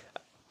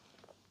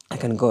 I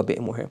can go a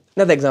bit more here.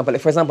 Another example,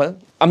 for example,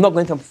 I'm not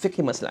going to fiqh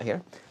masla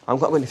here. I'm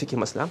not going to fiqh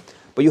masla,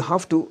 but you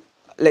have to,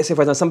 let's say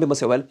for example, some people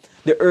say, well,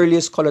 the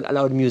earliest scholar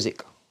allowed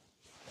music.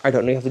 I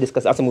don't know, you have to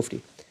discuss, that's a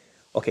mufti.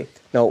 Okay,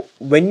 now,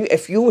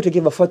 if you were to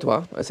give a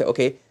fatwa, I say,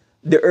 okay,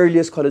 the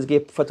earliest scholars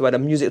gave fatwa that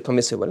music is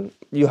permissible,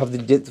 you have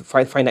to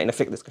find that in a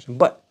fiqh discussion.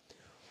 But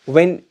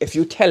if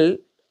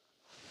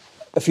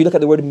you look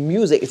at the word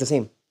music, it's the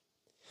same.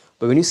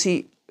 But when you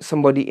see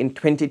somebody in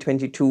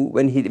 2022,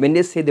 when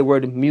they say the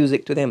word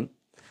music to them,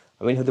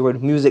 and when you have the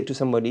word music to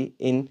somebody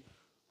in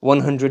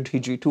 100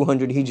 Hijri,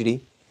 200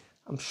 Hijri,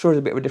 I'm sure there's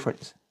a bit of a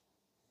difference.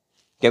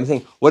 Okay, I'm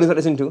saying, what does that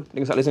listen to? They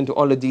can start listening to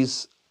all of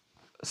these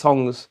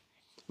songs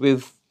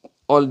with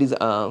all these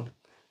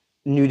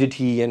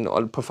nudity and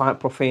all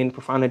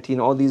profanity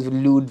and all these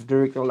lewd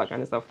lyrics and all that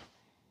kind of stuff.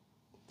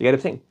 You get the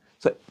thing?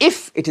 So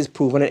if it is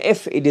proven and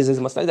if it is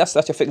masala, that's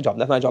your fiqh job,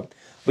 that's my job.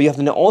 But you have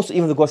to now also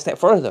even go a step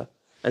further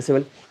and say,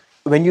 well,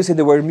 when you say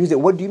the word music,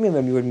 what do you mean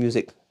by the word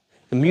music?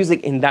 The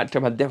music in that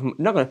term,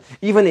 not gonna,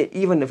 even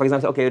if, for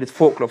example, okay, it's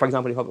folklore, for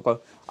example, you have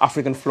called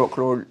African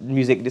folklore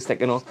music, this like,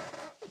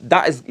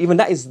 that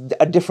is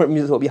a different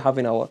music what we have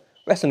in our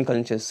Western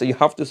cultures. So you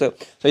have to, so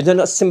it's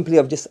not simply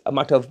of just a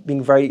matter of being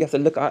you have to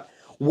look at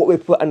what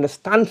people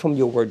understand from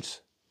your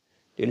words.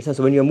 Do you understand?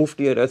 So when you're moved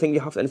to I think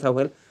you have to understand,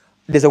 well,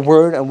 there's a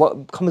word and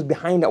what comes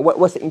behind that,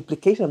 what's the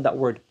implication of that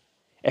word?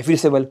 If you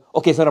say, well,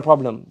 okay, it's not a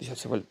problem, you have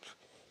to say, well,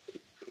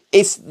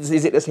 is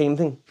it the same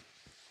thing?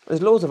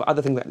 There's loads of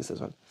other things like this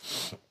as well.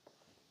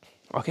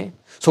 Okay?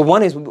 So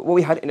one is, what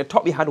we had, in the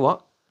top we had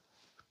what?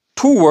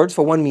 2 words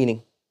for one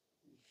meaning.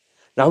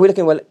 Now we're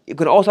looking, well, you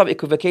can also have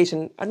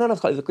equivocation, I don't know if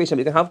it's called equivocation, but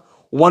you can have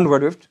 1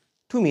 word with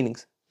 2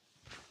 meanings.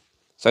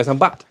 So it's a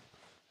bat.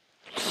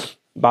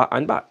 Bat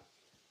and bat.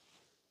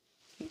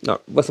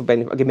 No, what's the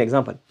benefit? I'll give me an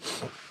example.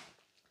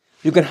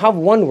 You can have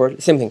 1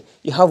 word, same thing.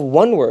 You have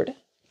 1 word,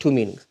 2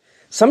 meanings.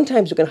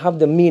 Sometimes you can have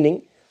the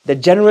meaning, the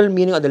general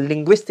meaning or the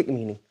linguistic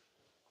meaning.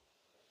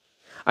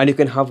 And you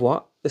can have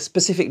what? The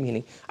specific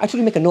meaning.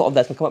 Actually make a note of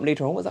that. It's going to come up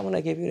later on. What was that one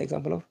I gave you an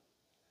example of?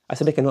 I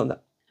said make a note of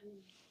that.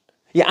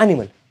 Yeah,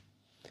 animal.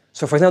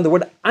 So for example, the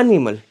word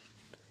animal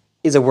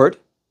is a word.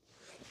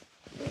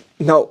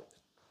 Now,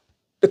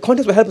 the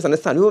context will help us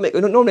understand. We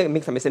don't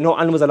make some mistake. No,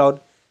 animals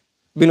allowed.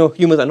 We know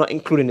humans are not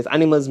included in this.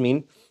 Animals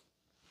mean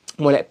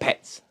more like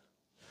pets.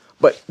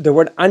 But the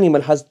word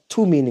animal has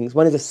 2 meanings.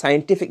 One is the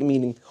scientific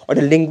meaning or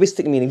the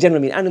linguistic meaning, general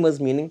meaning, animals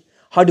meaning.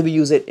 How do we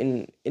use it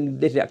in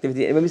day-to-day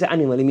activity? And when we say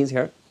animal, it means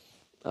here,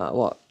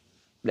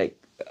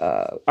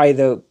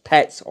 either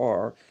pets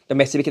or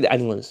domesticated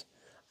animals.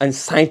 And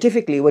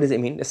scientifically, what does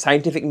it mean? The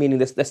scientific meaning,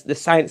 the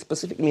science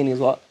specific meaning is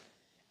what?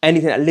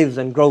 Anything that lives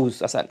and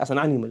grows as an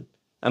animal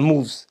and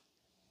moves.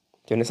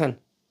 Do you understand?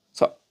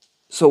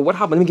 So what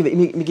happened? Let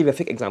me give you a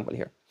fake example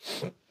here.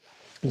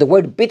 The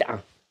word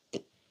bid'ah.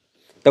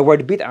 The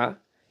word bid'ah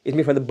is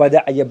made from the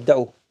bada'a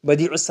yabda'u.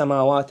 Badi'u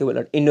samawati wal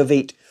ard.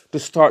 Innovate, to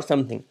start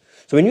something.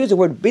 So when you use the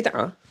word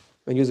bid'ah,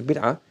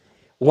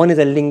 one is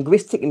a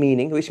linguistic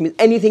meaning, which means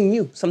anything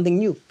new, something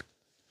new.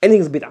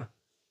 Anything is bid'ah.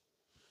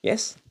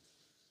 Yes?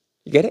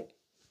 You get it?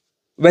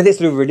 Whether it's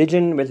to do with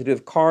religion, whether it's to do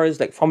with cars,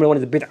 like Formula 1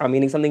 is a bid'ah,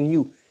 meaning something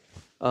new.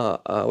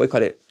 What do you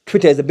call it?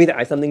 Twitter is a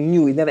bid'ah, something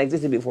new, it never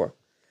existed before.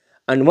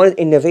 And one is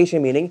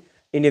innovation, meaning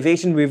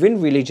innovation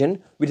within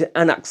religion, which is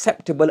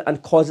unacceptable and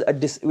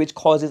which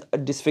causes a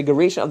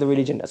disfiguration of the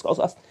religion. That's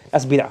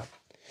bid'ah.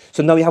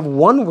 So now we have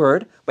 1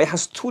 word, but it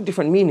has 2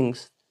 different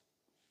meanings.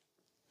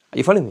 Are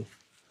you following me?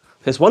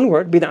 There's 1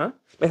 word, bid'ah,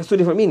 but it has 2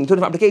 different meanings, 2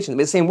 different applications,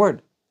 but it's the same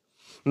word.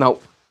 Now,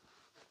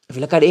 if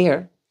you look at it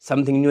here,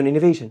 something new and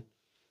innovation.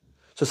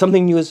 So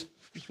something new is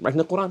right in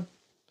the Quran.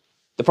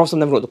 The Prophet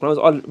never wrote the Quran. It was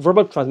all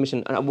verbal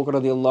transmission. And Abu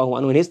Bakr radiallahu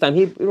anhu, in his time,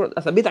 he wrote,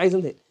 that's a bid'ah,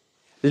 isn't it?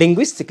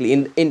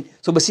 Linguistically,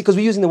 so but see, because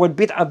we're using the word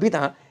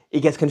bid'ah, it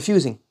gets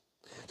confusing.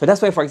 So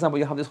that's why, for example,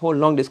 you have this whole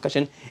long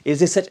discussion, is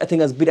there such a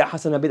thing as bid'ah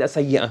hasana, bid'ah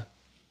sayyi'ah?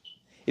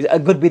 It's a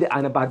good bid'ah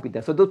and a bad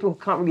bid'ah. So those people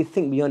can't really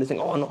think beyond it,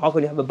 saying, oh no, how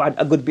can you have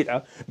a good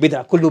bid'ah?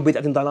 Bid'ah, kullu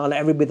bid'atin dalala,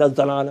 every bid'ah is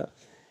dalala.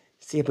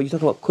 See, but you're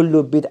talking about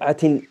kullu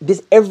bid'atin,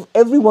 this,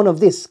 every one of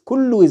this,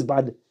 kullu is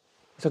bad. You're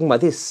talking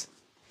about this.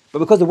 But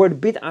because the word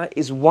bid'ah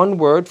is one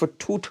word for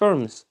two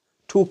terms,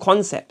 two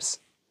concepts.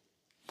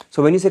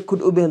 So when you say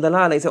kullu bid'atin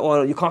dalala, you say,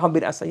 oh, you can't have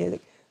bid'ah. So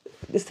like,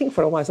 just think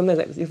for a while. Sometimes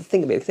like, you have to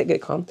think a bit,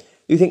 get calm.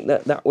 You think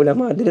that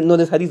ulama didn't know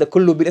this hadith, that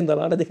kullu bid'atin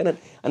dalala, they cannot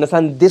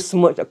understand this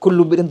much,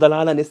 kullu bid'atin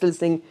dalala, and they're still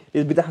saying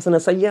this bid'ah hasana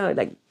sayyah.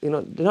 Like, you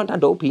know, they're not that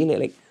dopey, innit?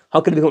 Like,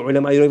 how could you become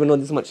ulama? You don't even know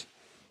this much.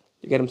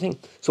 You get what I'm saying?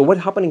 So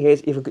what's happening here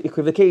is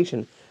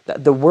equivocation.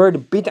 That the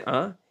word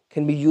bid'ah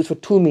can be used for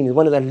two meanings.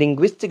 One is a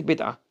linguistic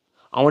bid'ah,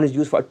 and one is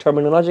used for a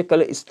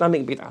terminological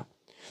Islamic bid'ah.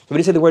 So when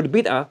you say the word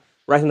bid'ah,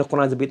 writing the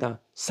Quran is a bid'ah.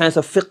 Science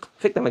of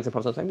fiqh that makes a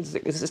problem sometimes.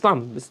 It's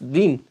Islam, it's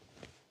deen.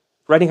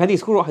 Writing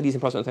hadith, who wrote hadith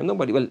in Prophet time?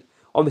 Nobody. Well,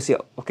 obviously,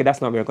 okay,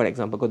 that's not a very good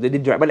example because they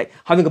did write, but like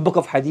having a book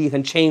of hadith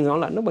and chains and all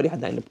that, nobody had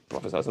that in the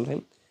Prophet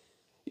time.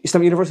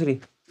 Islam University,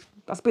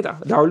 that's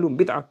bid'ah. Darul Uloom,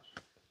 bid'ah.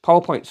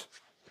 PowerPoints,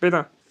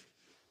 bid'ah.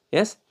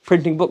 Yes?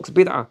 Printing books,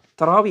 bid'ah.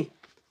 Taraweeh.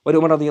 What did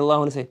Umar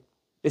radiallahu anhu say?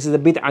 This is a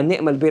bid'ah,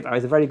 ni'mal bid'ah,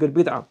 it's a very good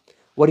bid'ah.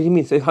 What do you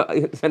mean? So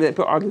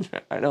people argue,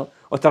 I know,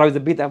 or Taraweeh is a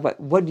bid'ah, but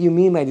what do you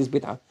mean by this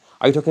bid'ah?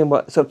 Are you talking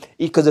about, so,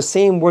 because the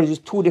same word is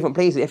used two different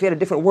places. If you had a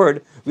different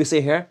word, we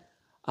say here,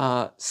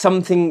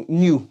 something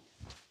new.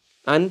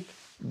 And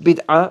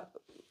bid'ah,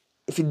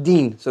 if it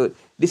deen. So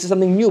this is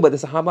something new, but the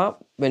Sahaba,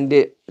 when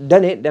they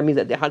done it, that means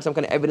that they had some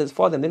kind of evidence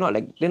for them. They're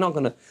not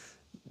gonna,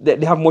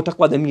 they have more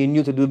taqwa than me and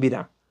you to do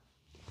bid'ah.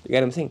 You get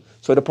what I'm saying?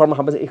 So the problem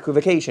happens in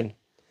equivocation.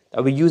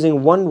 That we're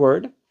using one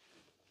word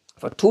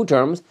for two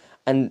terms,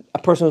 and a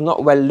person who's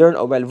not well learned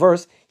or well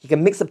versed, he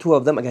can mix up two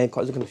of them, again,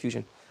 causing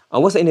confusion.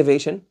 And what's the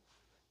innovation?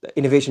 The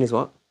innovation is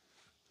what?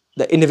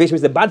 The innovation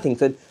is the bad thing.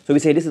 So we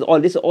say this is all,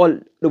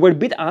 the word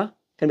bid'ah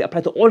can be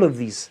applied to all of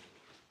these.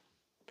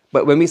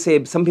 But when we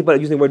say, some people are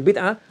using the word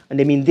bid'ah, and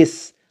they mean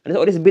this. And they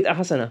say, oh, this is bid'ah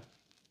hasana.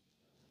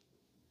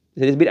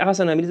 This is bid'ah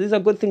hasana. I mean, these are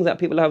good things that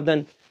people have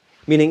done.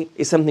 Meaning,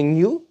 it's something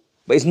new,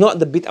 but it's not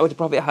the bid'ah which the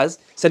Prophet has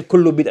said,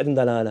 kullu bid'atin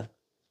dalala.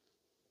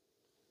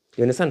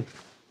 You understand?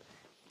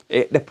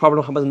 The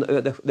problem happens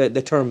in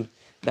the term.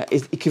 That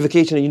is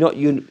equivocation,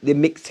 and they're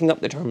mixing up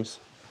the terms.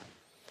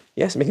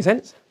 Yes, making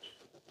sense?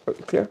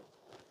 Clear?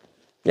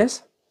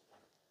 Yes?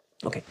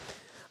 Okay.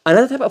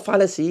 Another type of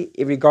fallacy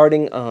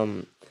regarding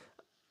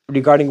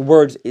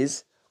words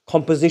is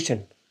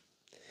composition.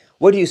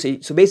 What do you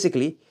say? So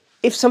basically,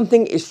 if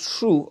something is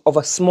true of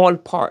a small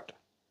part,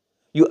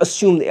 you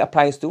assume that it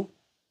applies to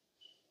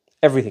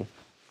everything.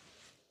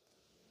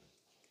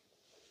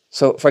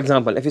 So, for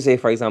example, if you say,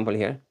 for example,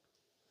 here,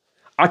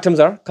 atoms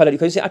are colored.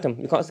 Can you say atom?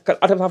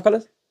 Atoms have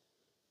colors?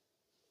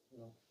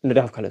 No,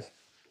 they have colors.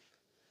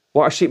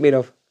 What are sheep made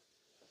of?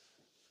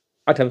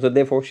 Atoms, so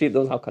therefore sheep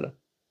don't have color.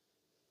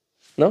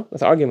 No?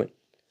 That's the argument.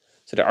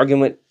 So the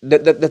argument,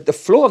 the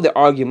flow of the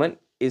argument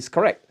is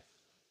correct.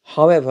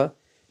 However,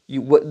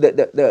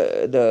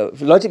 the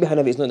logic behind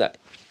it is not that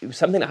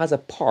something that has a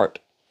part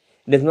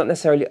does not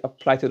necessarily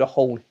apply to the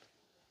whole.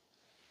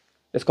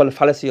 It's called a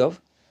fallacy of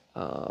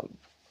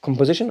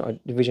composition or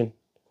division.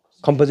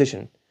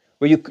 Composition.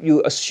 Where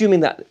you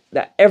assuming that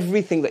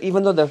everything, that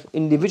even though the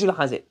individual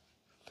has it,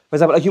 for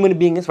example, a human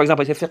being is, for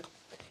example, I say fiqh,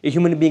 a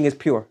human being is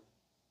pure.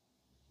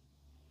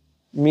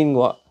 Meaning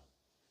what?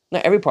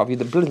 Not every part of you,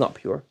 the blood is not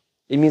pure.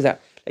 It means that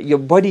your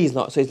body is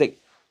not. So it's like,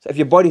 so if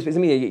your body is,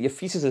 your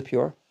feces is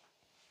pure.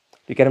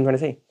 You get what I'm trying to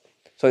say?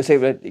 So I say,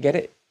 you get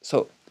it?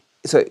 So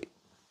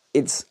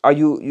it's,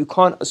 you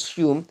can't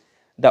assume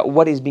that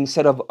what is being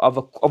said of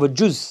a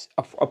juz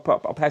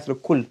applies to the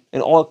kull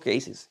in all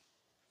cases.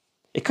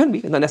 It can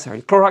be, not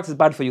necessarily. Clorox is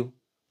bad for you.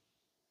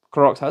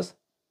 Clorox has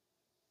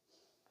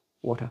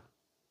water.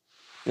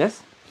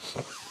 Yes?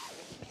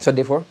 So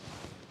therefore,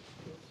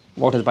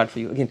 water is bad for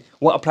you. Again,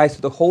 what applies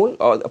to the whole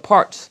or the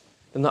parts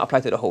does not apply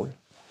to the whole.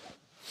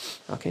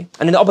 Okay?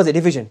 And in the opposite,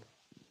 division.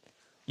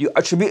 You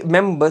attribute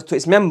members to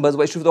its members,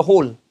 but it's true for the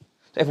whole.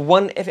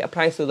 So if it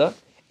applies to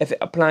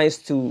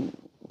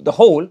the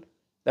whole,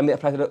 then it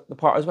applies to the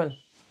part as well.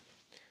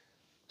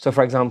 So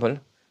for example,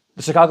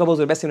 the Chicago Bulls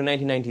were the best team in the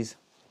 1990s.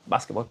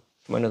 Basketball.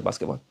 Everyone knows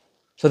basketball.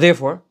 So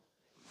therefore,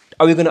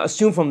 are we going to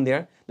assume from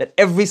there that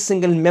every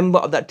single member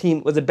of that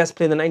team was the best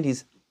player in the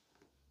 90s?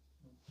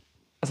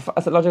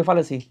 That's a logical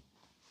fallacy.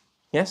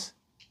 Yes?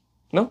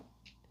 No?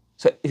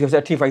 So if you have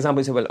a team, for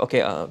example, you say, well,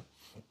 okay,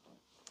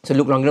 so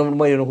Luke Longley,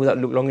 nobody knows who that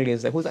Luke Longley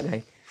is. Like, who's that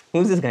guy?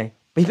 Who's this guy?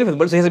 But he plays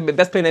football, so he's the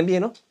best player in the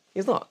NBA, no?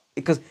 He's not.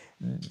 Because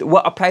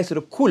what applies to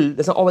the kull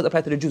does not always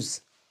apply to the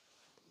Jews.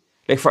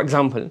 Like, for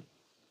example,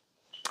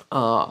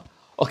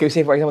 okay, we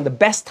say, for example, the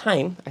best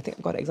time, I think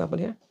I got an example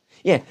here.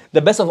 Yeah,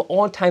 the best of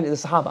all time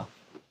is the Sahaba.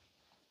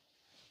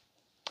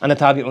 And the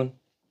Tabi'un.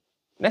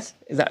 Yes?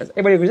 Is that,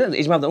 everybody agrees that? The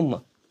Ijma of the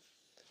Ummah.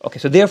 Okay,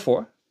 so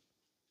therefore,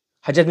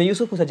 Hajjaj ibn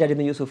Yusuf, who's Hajjaj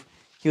ibn Yusuf?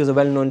 He was a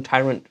well-known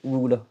tyrant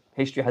ruler.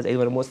 History has one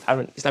of the most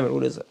tyrant Islamic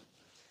rulers.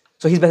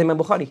 So he's better than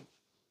Imam Bukhari.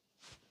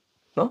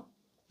 No?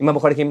 Imam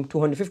Bukhari came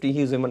 250,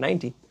 he was in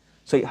 190.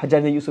 So Hajjaj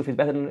ibn Yusuf is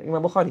better than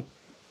Imam Bukhari.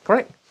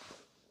 Correct?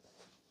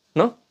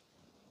 No?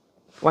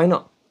 Why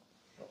not?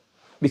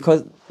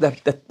 Because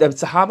the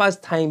Sahaba's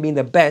time being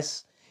the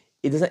best,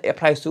 it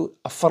applies to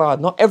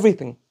afrad, not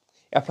everything.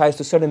 It applies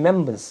to certain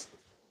members.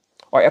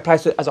 Or it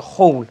applies to as a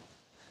whole.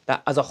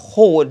 That as a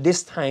whole,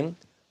 this time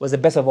was the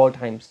best of all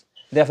times.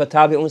 Therefore,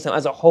 Tabi'un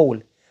as a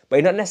whole. But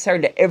it's not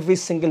necessarily that every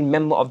single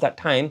member of that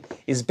time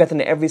is better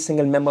than every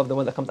single member of the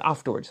one that comes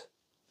afterwards.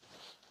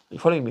 Are you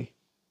following me?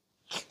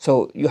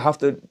 So you have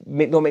to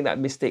don't make that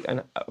mistake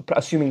and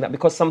assuming that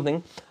because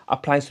something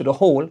applies to the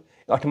whole,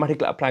 it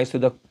automatically applies to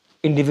the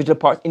individual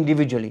parts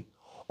individually.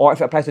 Or if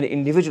it applies to the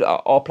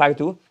individual, or apply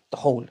to the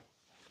whole.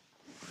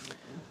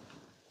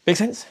 Make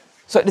sense?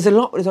 So there's a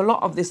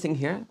lot of this thing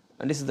here,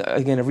 and this is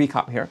again a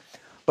recap here.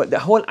 But the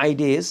whole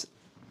idea is,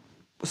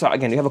 so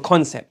again, we have a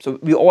concept. So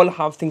we all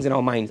have things in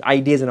our minds,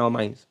 ideas in our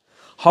minds.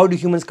 How do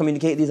humans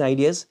communicate these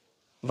ideas?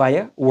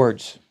 Via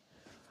words.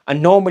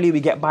 And normally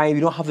we get by, we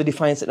don't have to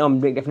define some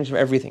definition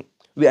of everything.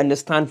 We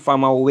understand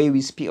from our way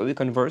we speak or we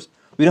converse,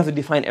 we don't have to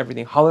define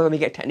everything. However, we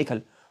get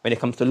technical. When it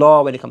comes to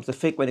law, when it comes to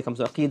fiqh, when it comes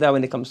to aqidah,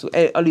 when it comes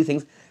to all these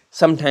things,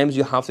 sometimes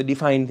you have to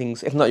define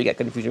things. If not, you get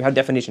confusion. We have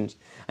definitions.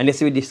 And let's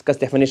say we discuss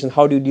definitions.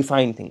 How do you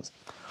define things?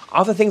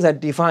 After things are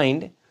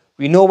defined,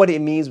 we know what it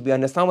means, we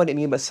understand what it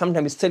means, but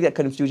sometimes we still get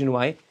confusion.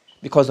 Why?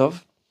 Because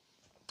of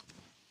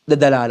the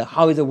dalala.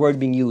 How is the word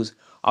being used?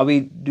 Are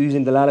we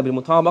using dalala bil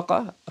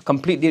mutabaqa,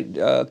 completely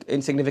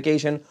in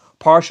signification,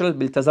 partial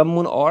bil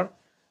tazammun, or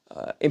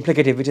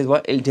implicative, which is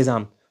what?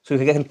 Iltizam. So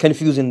you can get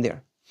confused in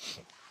there.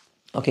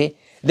 Okay?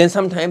 Then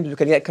sometimes we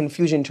can get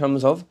confusion in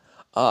terms of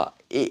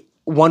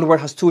one word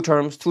has two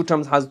terms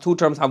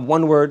have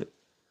one word.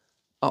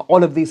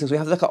 All of these things. We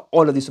have to look at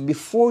all of these. So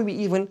before we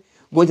even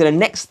go to the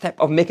next step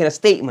of making a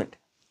statement,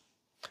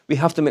 we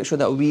have to make sure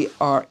that we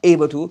are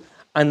able to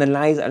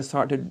analyze and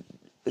start to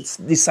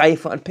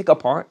decipher and pick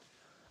apart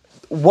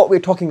what we're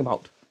talking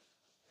about.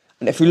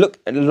 And if you look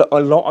at a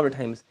lot of the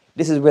times,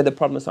 this is where the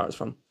problem starts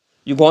from.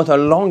 You go into a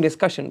long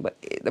discussion, but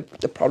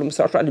the problem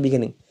starts right at the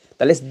beginning.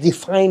 That let's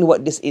define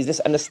what this is.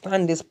 Let's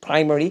understand this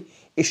primary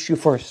issue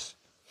first.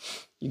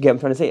 You get what I'm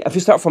trying to say? If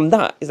you start from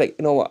that, it's like,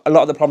 a lot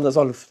of the problems are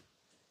solved.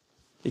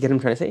 You get what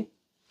I'm trying to say?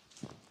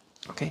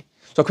 Okay.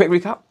 So quick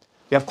recap.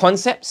 We have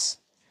concepts.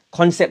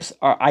 Concepts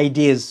are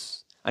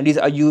ideas. And these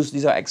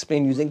are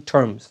explained using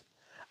terms.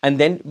 And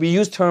then we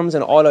use terms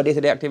in all our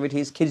day-to-day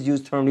activities. Kids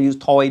use terms, they use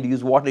toy, they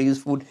use water, they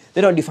use food.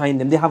 They don't define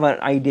them. They have an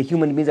idea.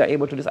 Human beings are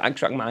able to just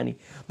extract money.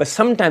 But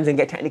sometimes they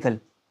get technical.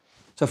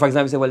 So for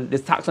example, you say, well,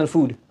 there's tax on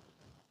food.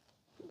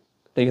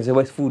 Then you can say,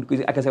 what's food?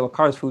 I can say, well,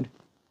 car is food.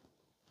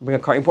 Bring a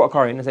car, import a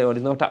car in and say, oh,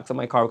 there's no tax on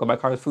my car because my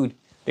car is food.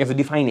 You have to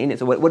define it in it.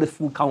 So what does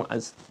food count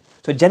as?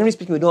 So generally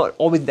speaking, we don't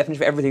always define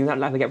for everything. That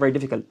life will get very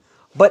difficult.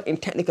 But in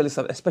technical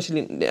stuff, especially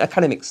in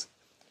academics,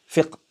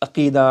 fiqh,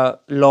 aqidah,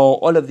 law,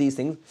 all of these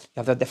things, you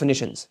have to have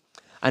definitions.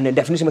 And the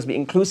definition must be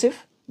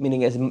inclusive,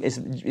 meaning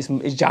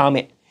it's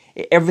jami'.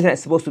 Everything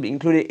that's supposed to be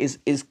included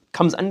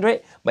comes under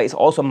it, but it's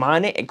also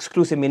mani,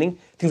 exclusive, meaning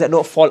things that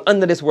don't fall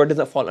under this word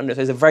doesn't fall under it.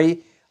 So it's a very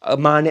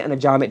mani and a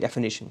jami'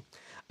 definition.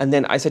 And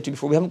then I said to you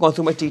before, we haven't gone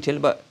through much detail,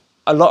 but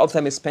a lot of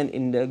time is spent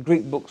in the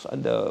Greek books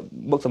and the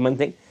books of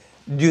mantiq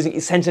using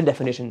essential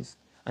definitions.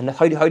 And that's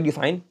how do you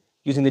define?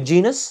 Using the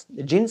genus,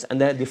 the jins,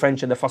 and the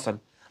differential, the fasal.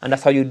 And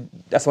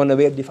that's one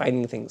way of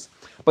defining things.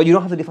 But you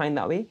don't have to define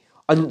that way.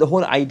 And the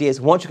whole idea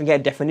is once you can get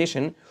a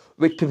definition,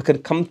 which people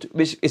can come to,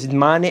 which is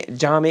mani,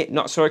 jami,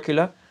 not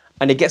circular,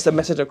 and it gets the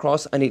message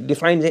across and it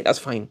defines it, that's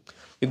fine.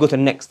 We go to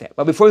the next step.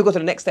 But before we go to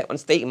the next step on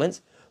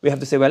statements, we have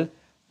to say, well,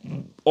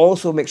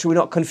 also make sure we're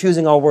not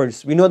confusing our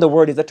words. We know the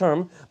word is a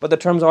term, but the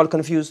terms are all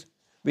confused.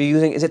 We're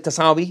using, is it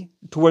tasawi?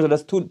 Two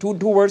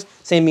words,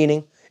 same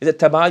meaning. Is it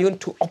tabayun?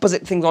 Two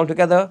opposite things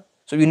altogether.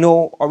 So we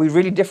know, are we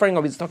really differing or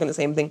are we stuck in the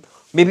same thing?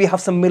 Maybe we have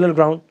some middle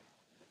ground.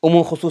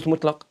 Umum khusūs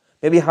mutlaq.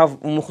 Maybe you have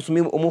umum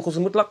khusūs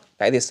mutlaq,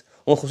 like this.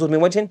 Umum khusūs min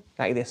wajhin,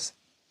 like this.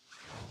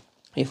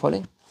 Are you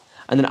following?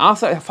 And then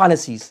after I have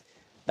fallacies.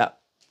 That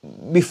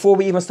before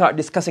we even start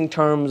discussing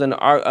terms and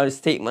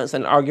statements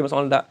and arguments,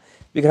 all that,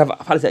 we can have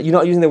a fallacy. You're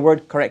not using the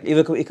word correct,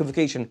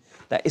 equivocation.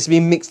 That it's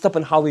being mixed up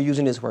in how we're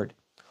using this word.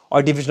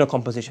 Or division or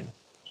composition.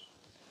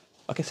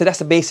 Okay, so that's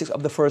the basics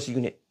of the first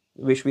unit,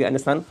 which we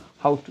understand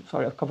how to,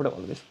 sorry, I've covered up all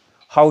of this.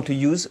 How to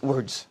use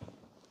words.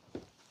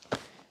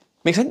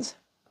 Make sense?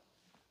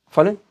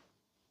 Following?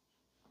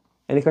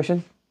 Any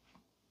questions?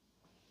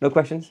 No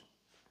questions?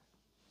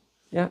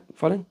 Yeah,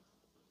 following?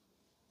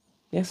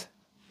 Yes?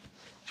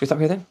 Should we stop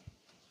here then?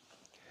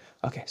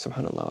 Okay,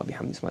 subhanallah wa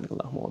bihamdi,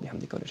 subhanakallahumma wa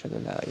bihamdika wa nashhadu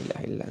an la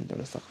ilaha illa anta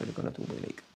wa nastaghfiruka wa natubu ilayk.